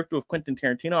script with Quentin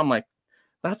Tarantino, I'm like,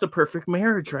 that's a perfect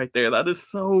marriage right there. That is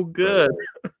so good.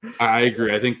 Right. I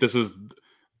agree. I think this is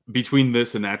between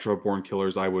this and Natural Born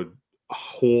Killers. I would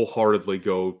wholeheartedly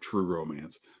go True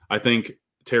Romance. I think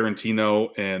Tarantino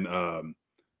and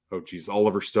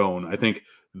Oliver Stone. I think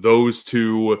those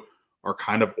two are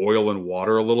kind of oil and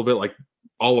water a little bit. Like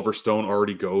Oliver Stone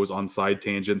already goes on side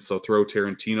tangents, so throw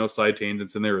Tarantino side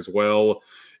tangents in there as well.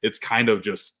 It's kind of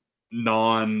just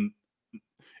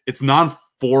it's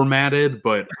non-formatted,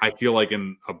 but I feel like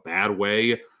in a bad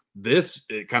way. This,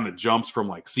 it kind of jumps from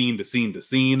like scene to scene to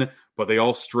scene, but they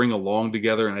all string along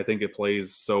together, and I think it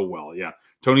plays so well. Yeah,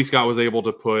 Tony Scott was able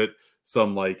to put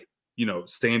some like, you know,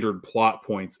 standard plot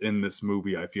points in this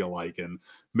movie, I feel like, and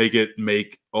make it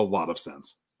make a lot of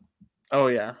sense. Oh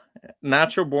yeah,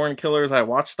 Natural Born Killers. I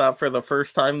watched that for the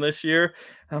first time this year.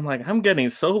 I'm like, I'm getting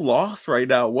so lost right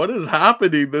now. What is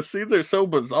happening? The scenes are so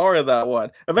bizarre in that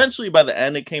one. Eventually, by the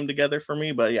end, it came together for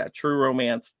me. But yeah, True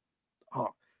Romance. Oh,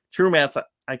 True Romance,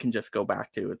 I can just go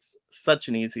back to. It's such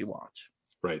an easy watch.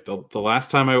 Right. The last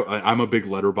time I'm a big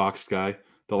Letterboxd guy.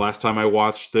 The last time I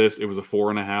watched this, it was a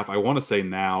 4.5. I want to say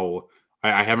now,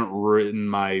 I haven't written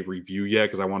my review yet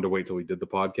because I wanted to wait till we did the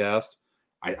podcast.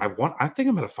 I think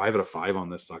I'm at a 5 out of 5 on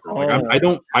this sucker. Like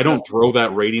I don't throw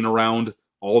that rating around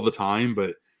all the time,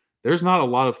 but there's not a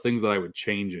lot of things that I would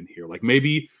change in here. Like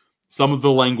maybe some of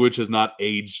the language has not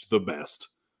aged the best,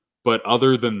 but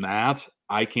other than that,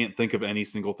 I can't think of any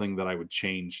single thing that I would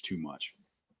change too much.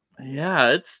 Yeah,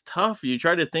 it's tough. You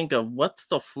try to think of what's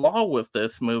the flaw with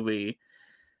this movie.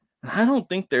 I don't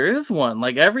think there is one.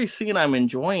 Like every scene I'm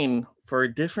enjoying for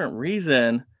a different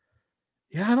reason.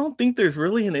 Yeah, I don't think there's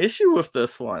really an issue with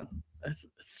this one.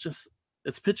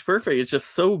 It's pitch perfect. It's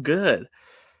just so good.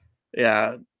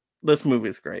 Yeah, this movie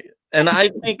is great. And I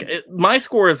think my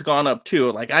score has gone up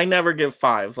too. Like I never give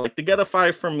 5s. Like to get a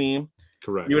 5 from me,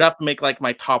 correct, you would have to make like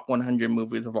my top 100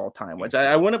 movies of all time, which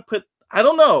I wouldn't put. I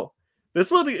don't know.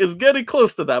 This one is getting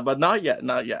close to that, but not yet,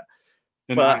 not yet.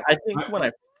 And but I think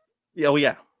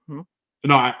yeah.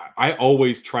 No, I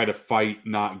always try to fight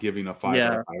not giving a 5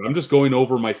 out of 5. I'm just going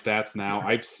over my stats now.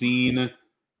 I've seen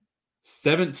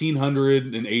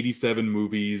 1,787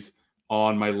 movies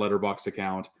on my Letterboxd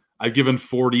account. I've given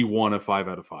 41 a 5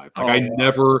 out of 5. Like I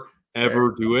never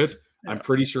ever do it. I'm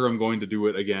pretty sure I'm going to do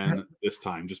it again this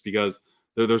time, just because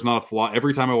there's not a flaw.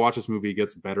 Every time I watch this movie, it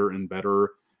gets better and better.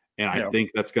 And I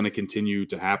think that's going to continue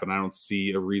to happen. I don't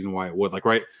see a reason why it would. Like,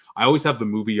 right, I always have the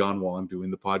movie on while I'm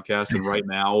doing the podcast. And right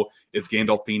now, it's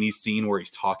Gandolfini's scene where he's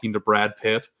talking to Brad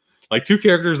Pitt. Like, two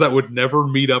characters that would never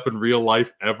meet up in real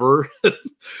life ever.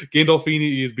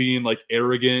 Gandolfini is being, like,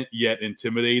 arrogant yet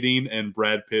intimidating. And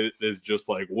Brad Pitt is just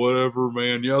like, whatever,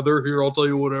 man. Yeah, they're here. I'll tell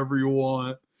you whatever you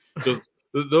want. Just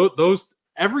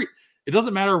it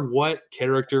doesn't matter what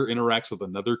character interacts with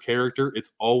another character.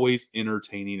 It's always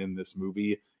entertaining in this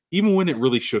movie, even when it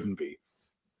really shouldn't be.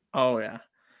 Oh yeah,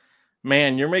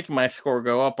 man, you're making my score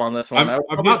go up on this one.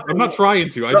 I'm not trying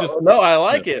to. I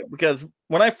like it because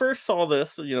when I first saw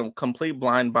this, complete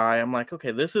blind buy, I'm like,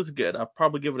 okay, this is good. I'll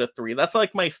probably give it a 3. That's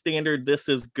like my standard. This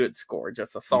is good score,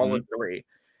 just a solid 3.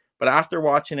 But after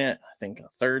watching it, I think a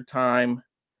third time,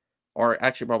 or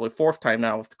actually probably fourth time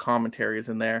now with the commentaries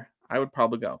in there, I would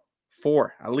probably go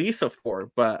 4, at least a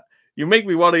 4. But you make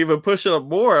me want to even push it up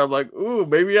more. I'm like, ooh,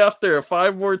 maybe after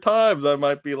 5 more times, I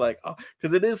might be like, oh,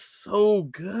 because it is so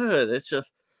good. It's just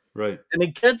right. And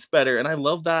it gets better. And I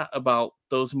love that about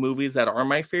those movies that are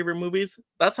my favorite movies.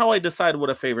 That's how I decide what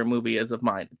a favorite movie is of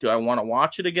mine. Do I want to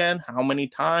watch it again? How many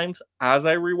times as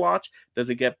I rewatch? Does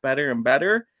it get better and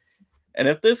better? And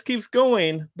if this keeps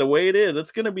going the way it is,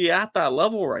 it's going to be at that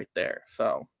level right there.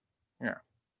 So, yeah.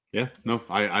 Yeah, no,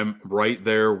 I'm right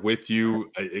there with you.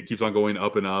 It keeps on going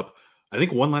up and up. I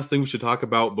think one last thing we should talk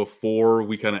about before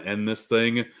we kind of end this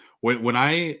thing. When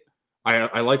I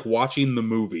like watching the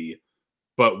movie,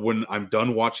 but when I'm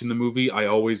done watching the movie, I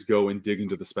always go and dig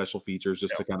into the special features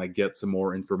just to kind of get some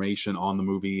more information on the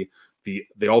movie. The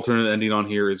alternate ending on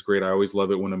here is great. I always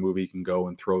love it when a movie can go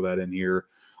and throw that in here.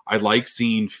 I like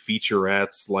seeing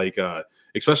featurettes, like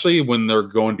especially when they're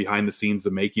going behind the scenes,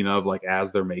 the making of, like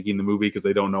as they're making the movie, because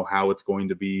they don't know how it's going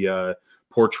to be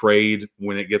portrayed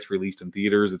when it gets released in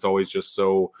theaters. It's always just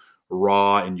so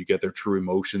raw, and you get their true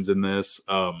emotions in this.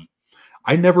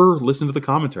 I never listen to the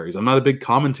commentaries. I'm not a big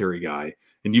commentary guy,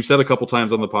 and you've said a couple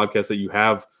times on the podcast that you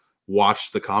have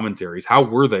watched the commentaries. How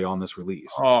were they on this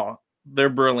release? Oh, they're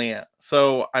brilliant.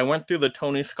 So I went through the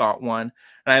Tony Scott one,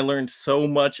 and I learned so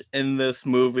much in this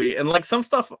movie. And like some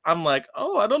stuff, I'm like,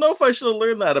 oh, I don't know if I should have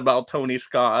learned that about Tony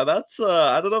Scott. That's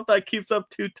I don't know if that keeps up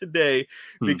to today,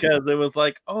 because it was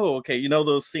like, oh, okay,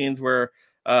 those scenes where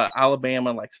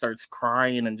Alabama like starts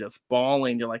crying and just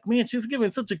bawling. You're like, man, she's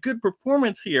giving such a good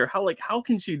performance here. How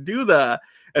can she do that?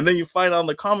 And then you find on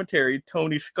the commentary,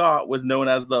 Tony Scott was known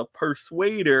as the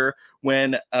persuader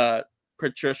when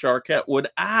Patricia Arquette would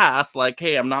ask, like,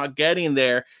 hey, I'm not getting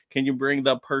there. Can you bring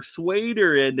the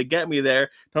persuader in to get me there?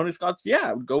 Tony Scott's,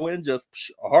 yeah, would go in, just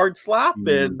hard slap,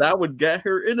 and that would get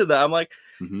her into that. I'm like,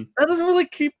 that doesn't really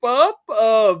keep up.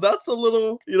 That's a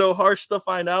little, harsh to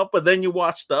find out. But then you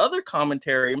watch the other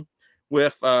commentary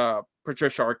with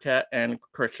Patricia Arquette and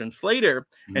Christian Slater,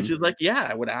 and she's like, yeah,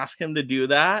 I would ask him to do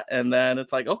that. And then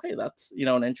it's like, okay, that's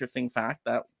an interesting fact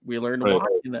that we learned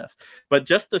watching this. But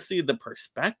just to see the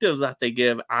perspectives that they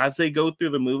give as they go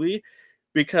through the movie,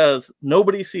 because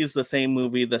nobody sees the same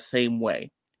movie the same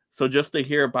way. So just to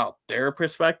hear about their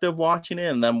perspective watching it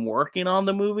and them working on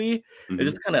the movie, it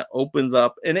just kind of opens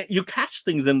up, and you catch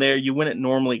things in there you wouldn't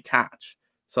normally catch.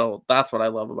 So that's what I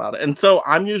love about it. And so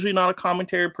I'm usually not a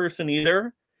commentary person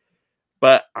either,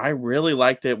 but I really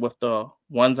liked it with the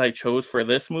ones I chose for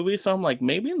this movie. So I'm like,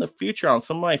 maybe in the future on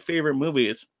some of my favorite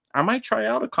movies, I might try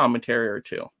out a commentary or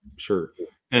two. Sure.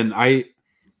 And I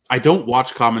don't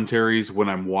watch commentaries when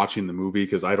I'm watching the movie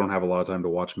because I don't have a lot of time to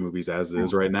watch movies as it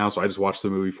is right now. So I just watch the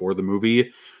movie for the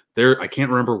movie. I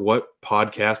can't remember what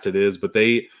podcast it is, but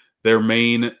their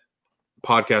main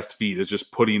podcast feed is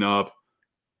just putting up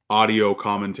audio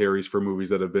commentaries for movies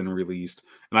that have been released.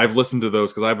 And I've listened to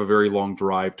those because I have a very long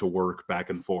drive to work back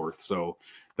and forth. So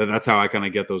that's how I kind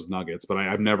of get those nuggets. But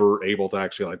I'm never able to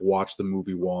actually like watch the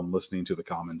movie while I'm listening to the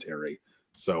commentary.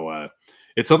 So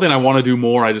it's something I want to do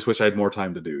more. I just wish I had more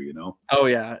time to do, Oh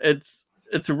yeah.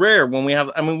 It's rare when we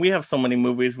have so many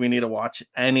movies we need to watch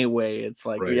anyway. It's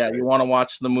like, you want to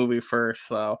watch the movie first.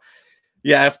 So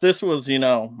yeah, if this was,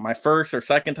 my first or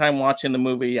second time watching the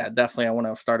movie, yeah, definitely I want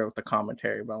to start it with the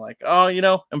commentary. But like,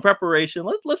 in preparation,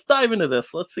 let's dive into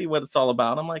this. Let's see what it's all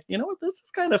about. I'm like, what, this is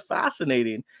kind of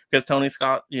fascinating because Tony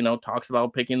Scott, talks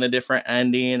about picking the different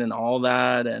ending and all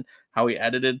that and how he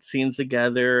edited scenes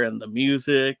together and the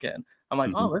music. And I'm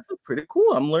like, oh, this is pretty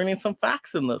cool. I'm learning some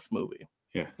facts in this movie.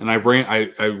 Yeah, and I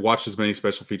watched as many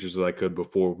special features as I could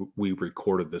before we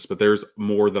recorded this, but there's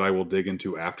more that I will dig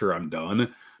into after I'm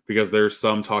done. Because there's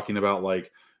some talking about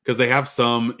because they have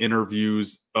some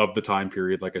interviews of the time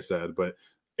period, like I said, but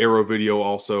Arrow Video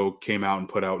also came out and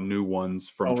put out new ones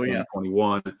from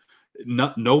 2021.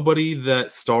 Nobody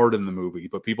that starred in the movie,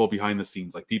 but people behind the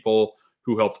scenes, like people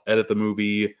who helped edit the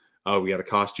movie. We had a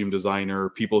costume designer,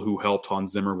 people who helped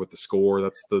Hans Zimmer with the score.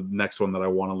 That's the next one that I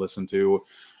want to listen to.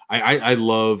 I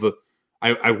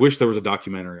wish there was a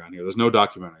documentary on here. There's no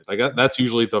documentary. That's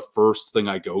usually the first thing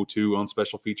I go to on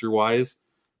special feature wise.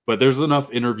 But there's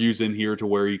enough interviews in here to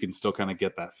where you can still kind of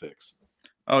get that fix.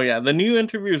 Oh, yeah. The new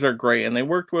interviews are great, and they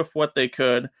worked with what they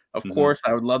could. Of course,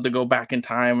 I would love to go back in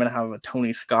time and have a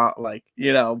Tony Scott,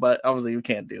 but obviously you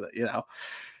can't do that,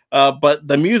 But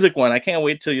the music one, I can't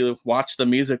wait till you watch the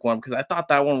music one because I thought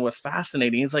that one was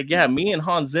fascinating. He's like, yeah, me and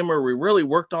Hans Zimmer, we really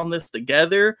worked on this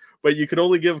together, but you could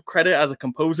only give credit as a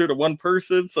composer to one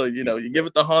person. So, you give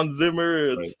it to Hans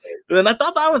Zimmer. And I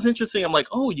thought that was interesting. I'm like,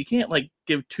 oh, you can't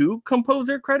give two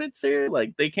composer credits there?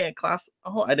 They can't class.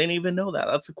 Oh, I didn't even know that.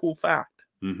 That's a cool fact.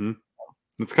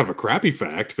 That's kind of a crappy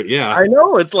fact, but yeah. I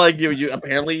know. It's like you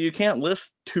apparently you can't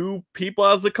list two people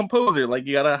as a composer.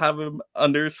 You got to have him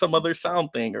under some other sound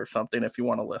thing or something if you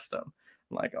want to list them.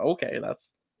 I'm like, okay,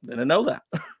 didn't know that.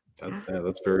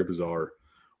 That's very bizarre.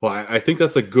 Well, I think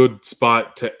that's a good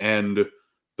spot to end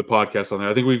the podcast on there.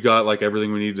 I think we've got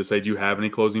everything we need to say. Do you have any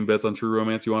closing bits on True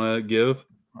Romance you want to give?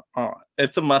 Oh,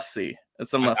 it's a must-see.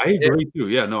 It's a must-see. I agree too.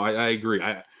 Yeah, no, I agree.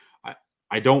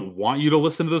 I don't want you to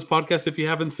listen to this podcast if you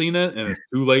haven't seen it, and it's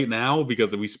too late now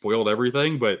because we spoiled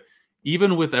everything. But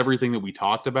even with everything that we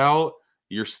talked about,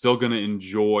 you're still going to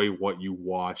enjoy what you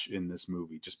watch in this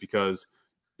movie just because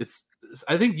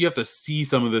I think you have to see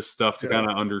some of this stuff to kind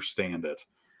of understand it.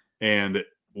 And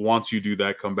once you do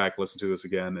that, come back, listen to this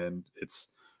again. And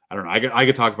I don't know. I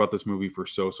could talk about this movie for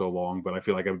so long, but I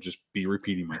feel like I would just be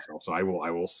repeating myself. So I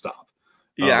will stop.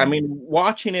 Yeah,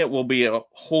 watching it will be a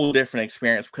whole different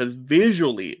experience because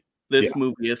visually this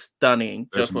movie is stunning.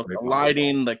 Just with the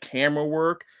lighting, the camera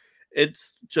work.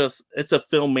 It's a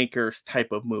filmmaker's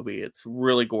type of movie. It's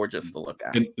really gorgeous to look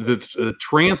at. And the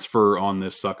transfer on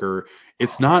this sucker,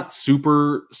 it's not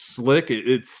super slick.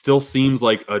 It still seems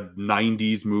like a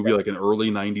 90s movie, like an early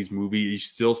 90s movie. You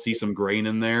still see some grain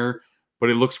in there, but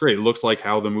it looks great. It looks like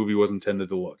how the movie was intended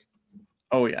to look.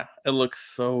 Oh yeah, it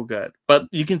looks so good. But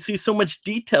you can see so much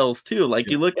details too.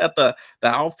 You look at the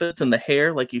outfits and the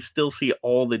hair, you still see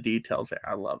all the details there.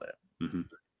 I love it.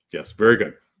 Yes, very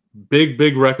good.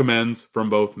 Big recommends from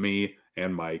both me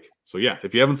and Mike. So yeah,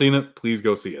 if you haven't seen it, please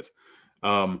go see it.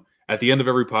 At the end of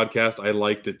every podcast, I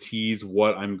like to tease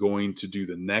what I'm going to do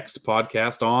the next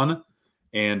podcast on.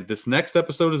 And this next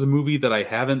episode is a movie that I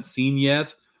haven't seen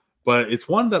yet, but it's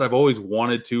one that I've always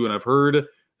wanted to, and I've heard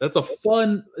it's a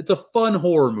fun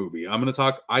horror movie. I'm going to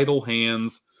talk Idle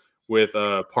Hands with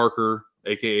Parker,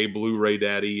 aka Blu-ray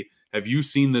Daddy. Have you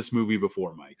seen this movie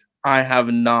before, Mike? I have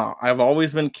not. I've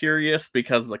always been curious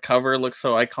because the cover looks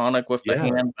so iconic with the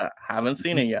hand, but haven't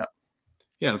seen it yet.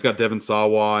 Yeah, it's got Devon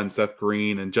Sawa and Seth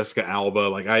Green and Jessica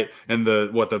Alba, and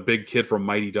the big kid from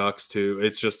Mighty Ducks too.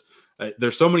 It's just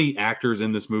there's so many actors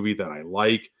in this movie that I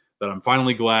like that I'm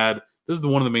finally glad. This is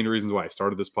one of the main reasons why I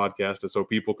started this podcast, is so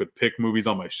people could pick movies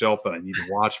on my shelf that I need to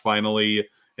watch finally.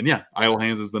 And yeah, Idle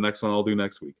Hands is the next one I'll do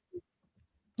next week.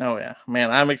 Oh yeah,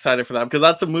 man, I'm excited for that because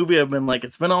that's a movie I've been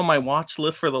it's been on my watch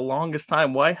list for the longest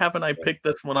time. Why haven't I picked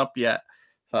this one up yet?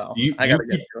 So I gotta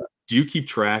get to it. Do you keep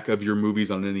track of your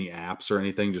movies on any apps or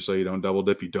anything just so you don't double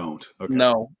dip? You don't. Okay.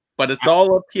 No, but it's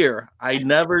all up here. I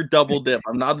never double dip.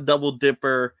 I'm not a double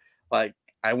dipper.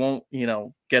 I won't,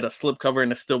 get a slipcover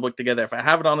and a steelbook together. If I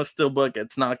have it on a steelbook,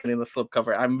 it's not getting the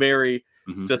slipcover. I'm very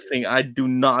just saying I do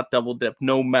not double dip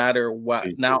no matter what.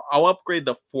 Now I'll upgrade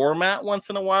the format once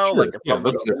in a while, sure. if I'm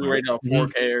Blu-ray to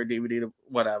 4K or DVD to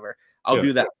whatever. I'll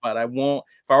do that, but I won't.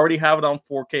 If I already have it on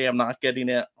 4K, I'm not getting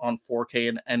it on 4K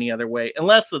in any other way,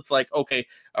 unless it's okay,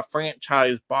 a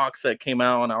franchise box that came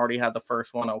out and I already had the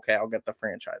first one. Okay, I'll get the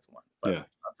franchise one. But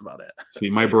that's about it.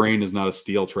 See, my brain is not a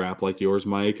steel trap like yours,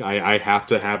 Mike. I have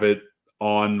to have it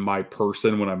on my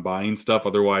person when I'm buying stuff.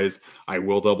 Otherwise, I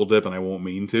will double dip and I won't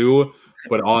mean to.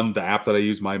 But on the app that I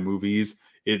use, My Movies,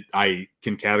 I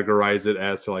can categorize it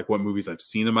as to what movies I've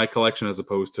seen in my collection as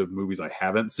opposed to movies I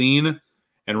haven't seen.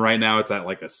 And right now it's at a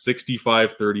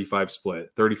 65-35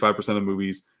 split. 35% of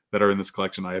movies that are in this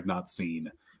collection I have not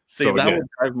seen. See, so, that would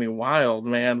drive me wild,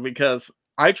 man, because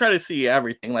I try to see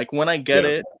everything. When I get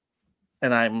it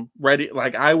and I'm ready,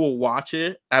 I will watch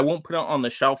it. I won't put it on the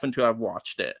shelf until I've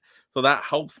watched it. So that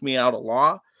helps me out a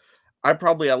lot. I've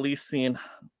probably at least seen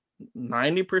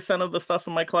 90% of the stuff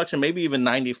in my collection, maybe even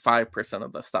 95%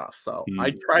 of the stuff. So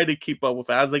I try to keep up with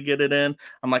it. As I get it in,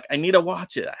 I'm I need to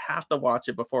watch it. I have to watch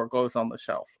it before it goes on the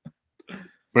shelf.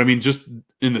 But I mean, just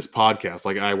in this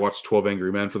podcast, I watched 12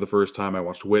 Angry Men for the first time. I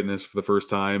watched Witness for the first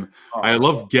time. I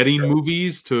love getting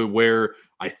movies to where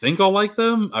I think I'll like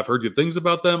them. I've heard good things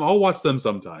about them. I'll watch them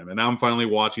sometime. And now I'm finally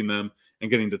watching them and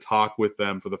getting to talk with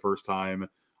them for the first time.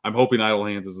 I'm hoping Idle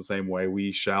Hands is the same way.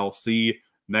 We shall see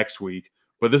next week.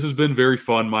 But this has been very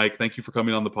fun, Mike. Thank you for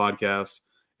coming on the podcast.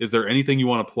 Is there anything you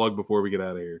want to plug before we get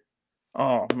out of here?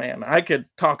 Oh, man, I could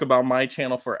talk about my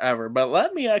channel forever, but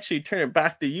let me actually turn it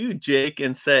back to you, Jake,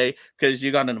 and say, because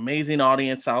you got an amazing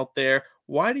audience out there,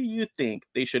 why do you think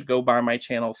they should go by my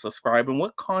channel, subscribe, and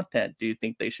what content do you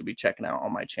think they should be checking out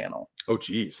on my channel? Oh,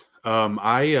 geez. Like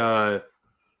I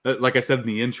said in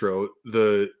the intro,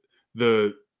 the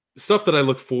stuff that I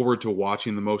look forward to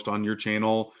watching the most on your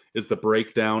channel is the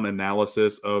breakdown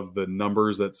analysis of the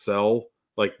numbers that sell,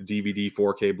 like the DVD,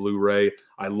 4K, Blu-ray.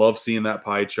 I love seeing that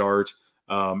pie chart.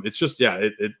 It's just,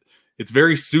 it's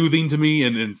very soothing to me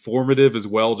and informative as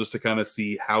well, just to kind of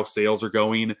see how sales are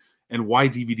going and why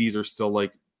DVDs are still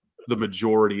the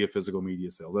majority of physical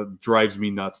media sales. That drives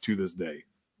me nuts to this day.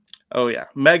 Oh, yeah.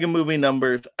 Mega movie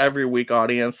numbers every week,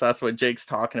 audience. That's what Jake's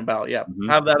talking about. Yeah,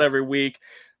 have that every week.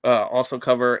 Also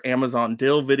cover Amazon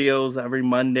deal videos every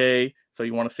Monday. So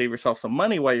you want to save yourself some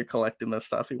money while you're collecting this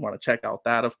stuff. You want to check out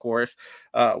that, of course.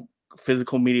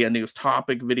 Physical media news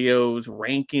topic videos,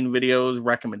 ranking videos,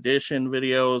 recommendation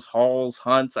videos, hauls,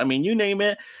 hunts. I mean, you name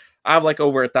it. I have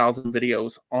over 1,000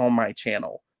 videos on my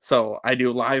channel. So I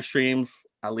do live streams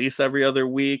at least every other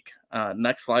week.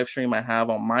 Next live stream I have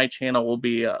on my channel will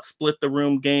be a Split the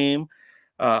Room game.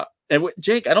 And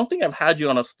Jake, I don't think I've had you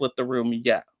on a Split the Room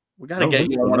yet. We got to get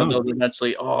you on one of those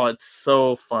eventually. Oh, it's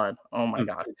so fun. Oh, my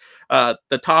God.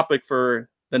 The topic for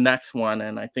the next one,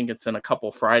 and I think it's in a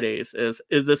couple Fridays, is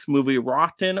this movie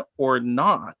rotten or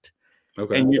not?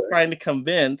 Okay. And you're trying to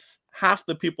convince half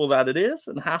the people that it is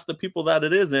and half the people that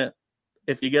it isn't.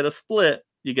 If you get a split,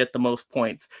 you get the most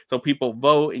points. So people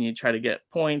vote and you try to get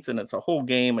points, and it's a whole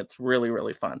game. It's really,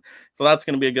 really fun. So that's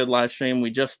going to be a good live stream. We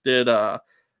just did a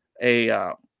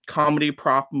comedy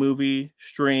prop movie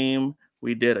stream.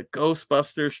 We did a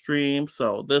Ghostbusters stream.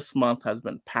 So this month has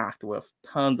been packed with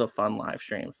tons of fun live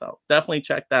streams. So definitely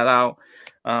check that out.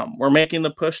 We're making the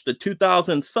push to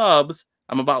 2,000 subs.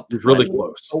 I'm about 20 really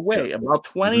close away, about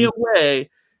 20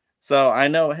 away. So I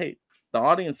know, hey, the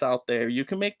audience out there, you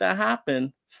can make that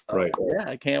happen. So, yeah,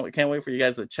 I can't wait for you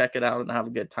guys to check it out and have a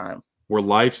good time. We're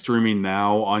live streaming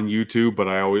now on YouTube, but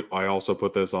I also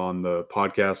put this on the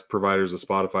podcast providers of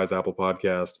Spotify's Apple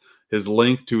Podcast. His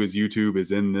link to his YouTube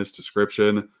is in this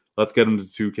description. Let's get him to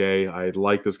 2K. I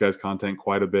like this guy's content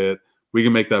quite a bit. We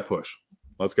can make that push.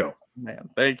 Let's go. Man,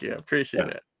 thank you. I appreciate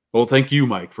it. Well, thank you,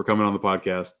 Mike, for coming on the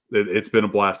podcast. It's been a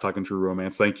blast talking True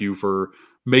Romance. Thank you for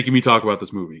making me talk about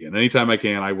this movie again. Anytime I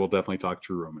can, I will definitely talk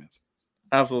True Romance.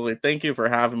 Absolutely. Thank you for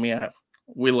having me.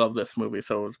 We love this movie,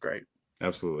 so it was great.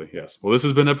 Absolutely, yes. Well, this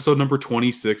has been episode number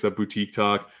 26 of Boutique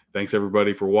Talk. Thanks,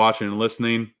 everybody, for watching and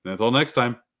listening. And until next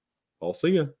time, I'll see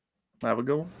you. Have a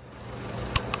good one.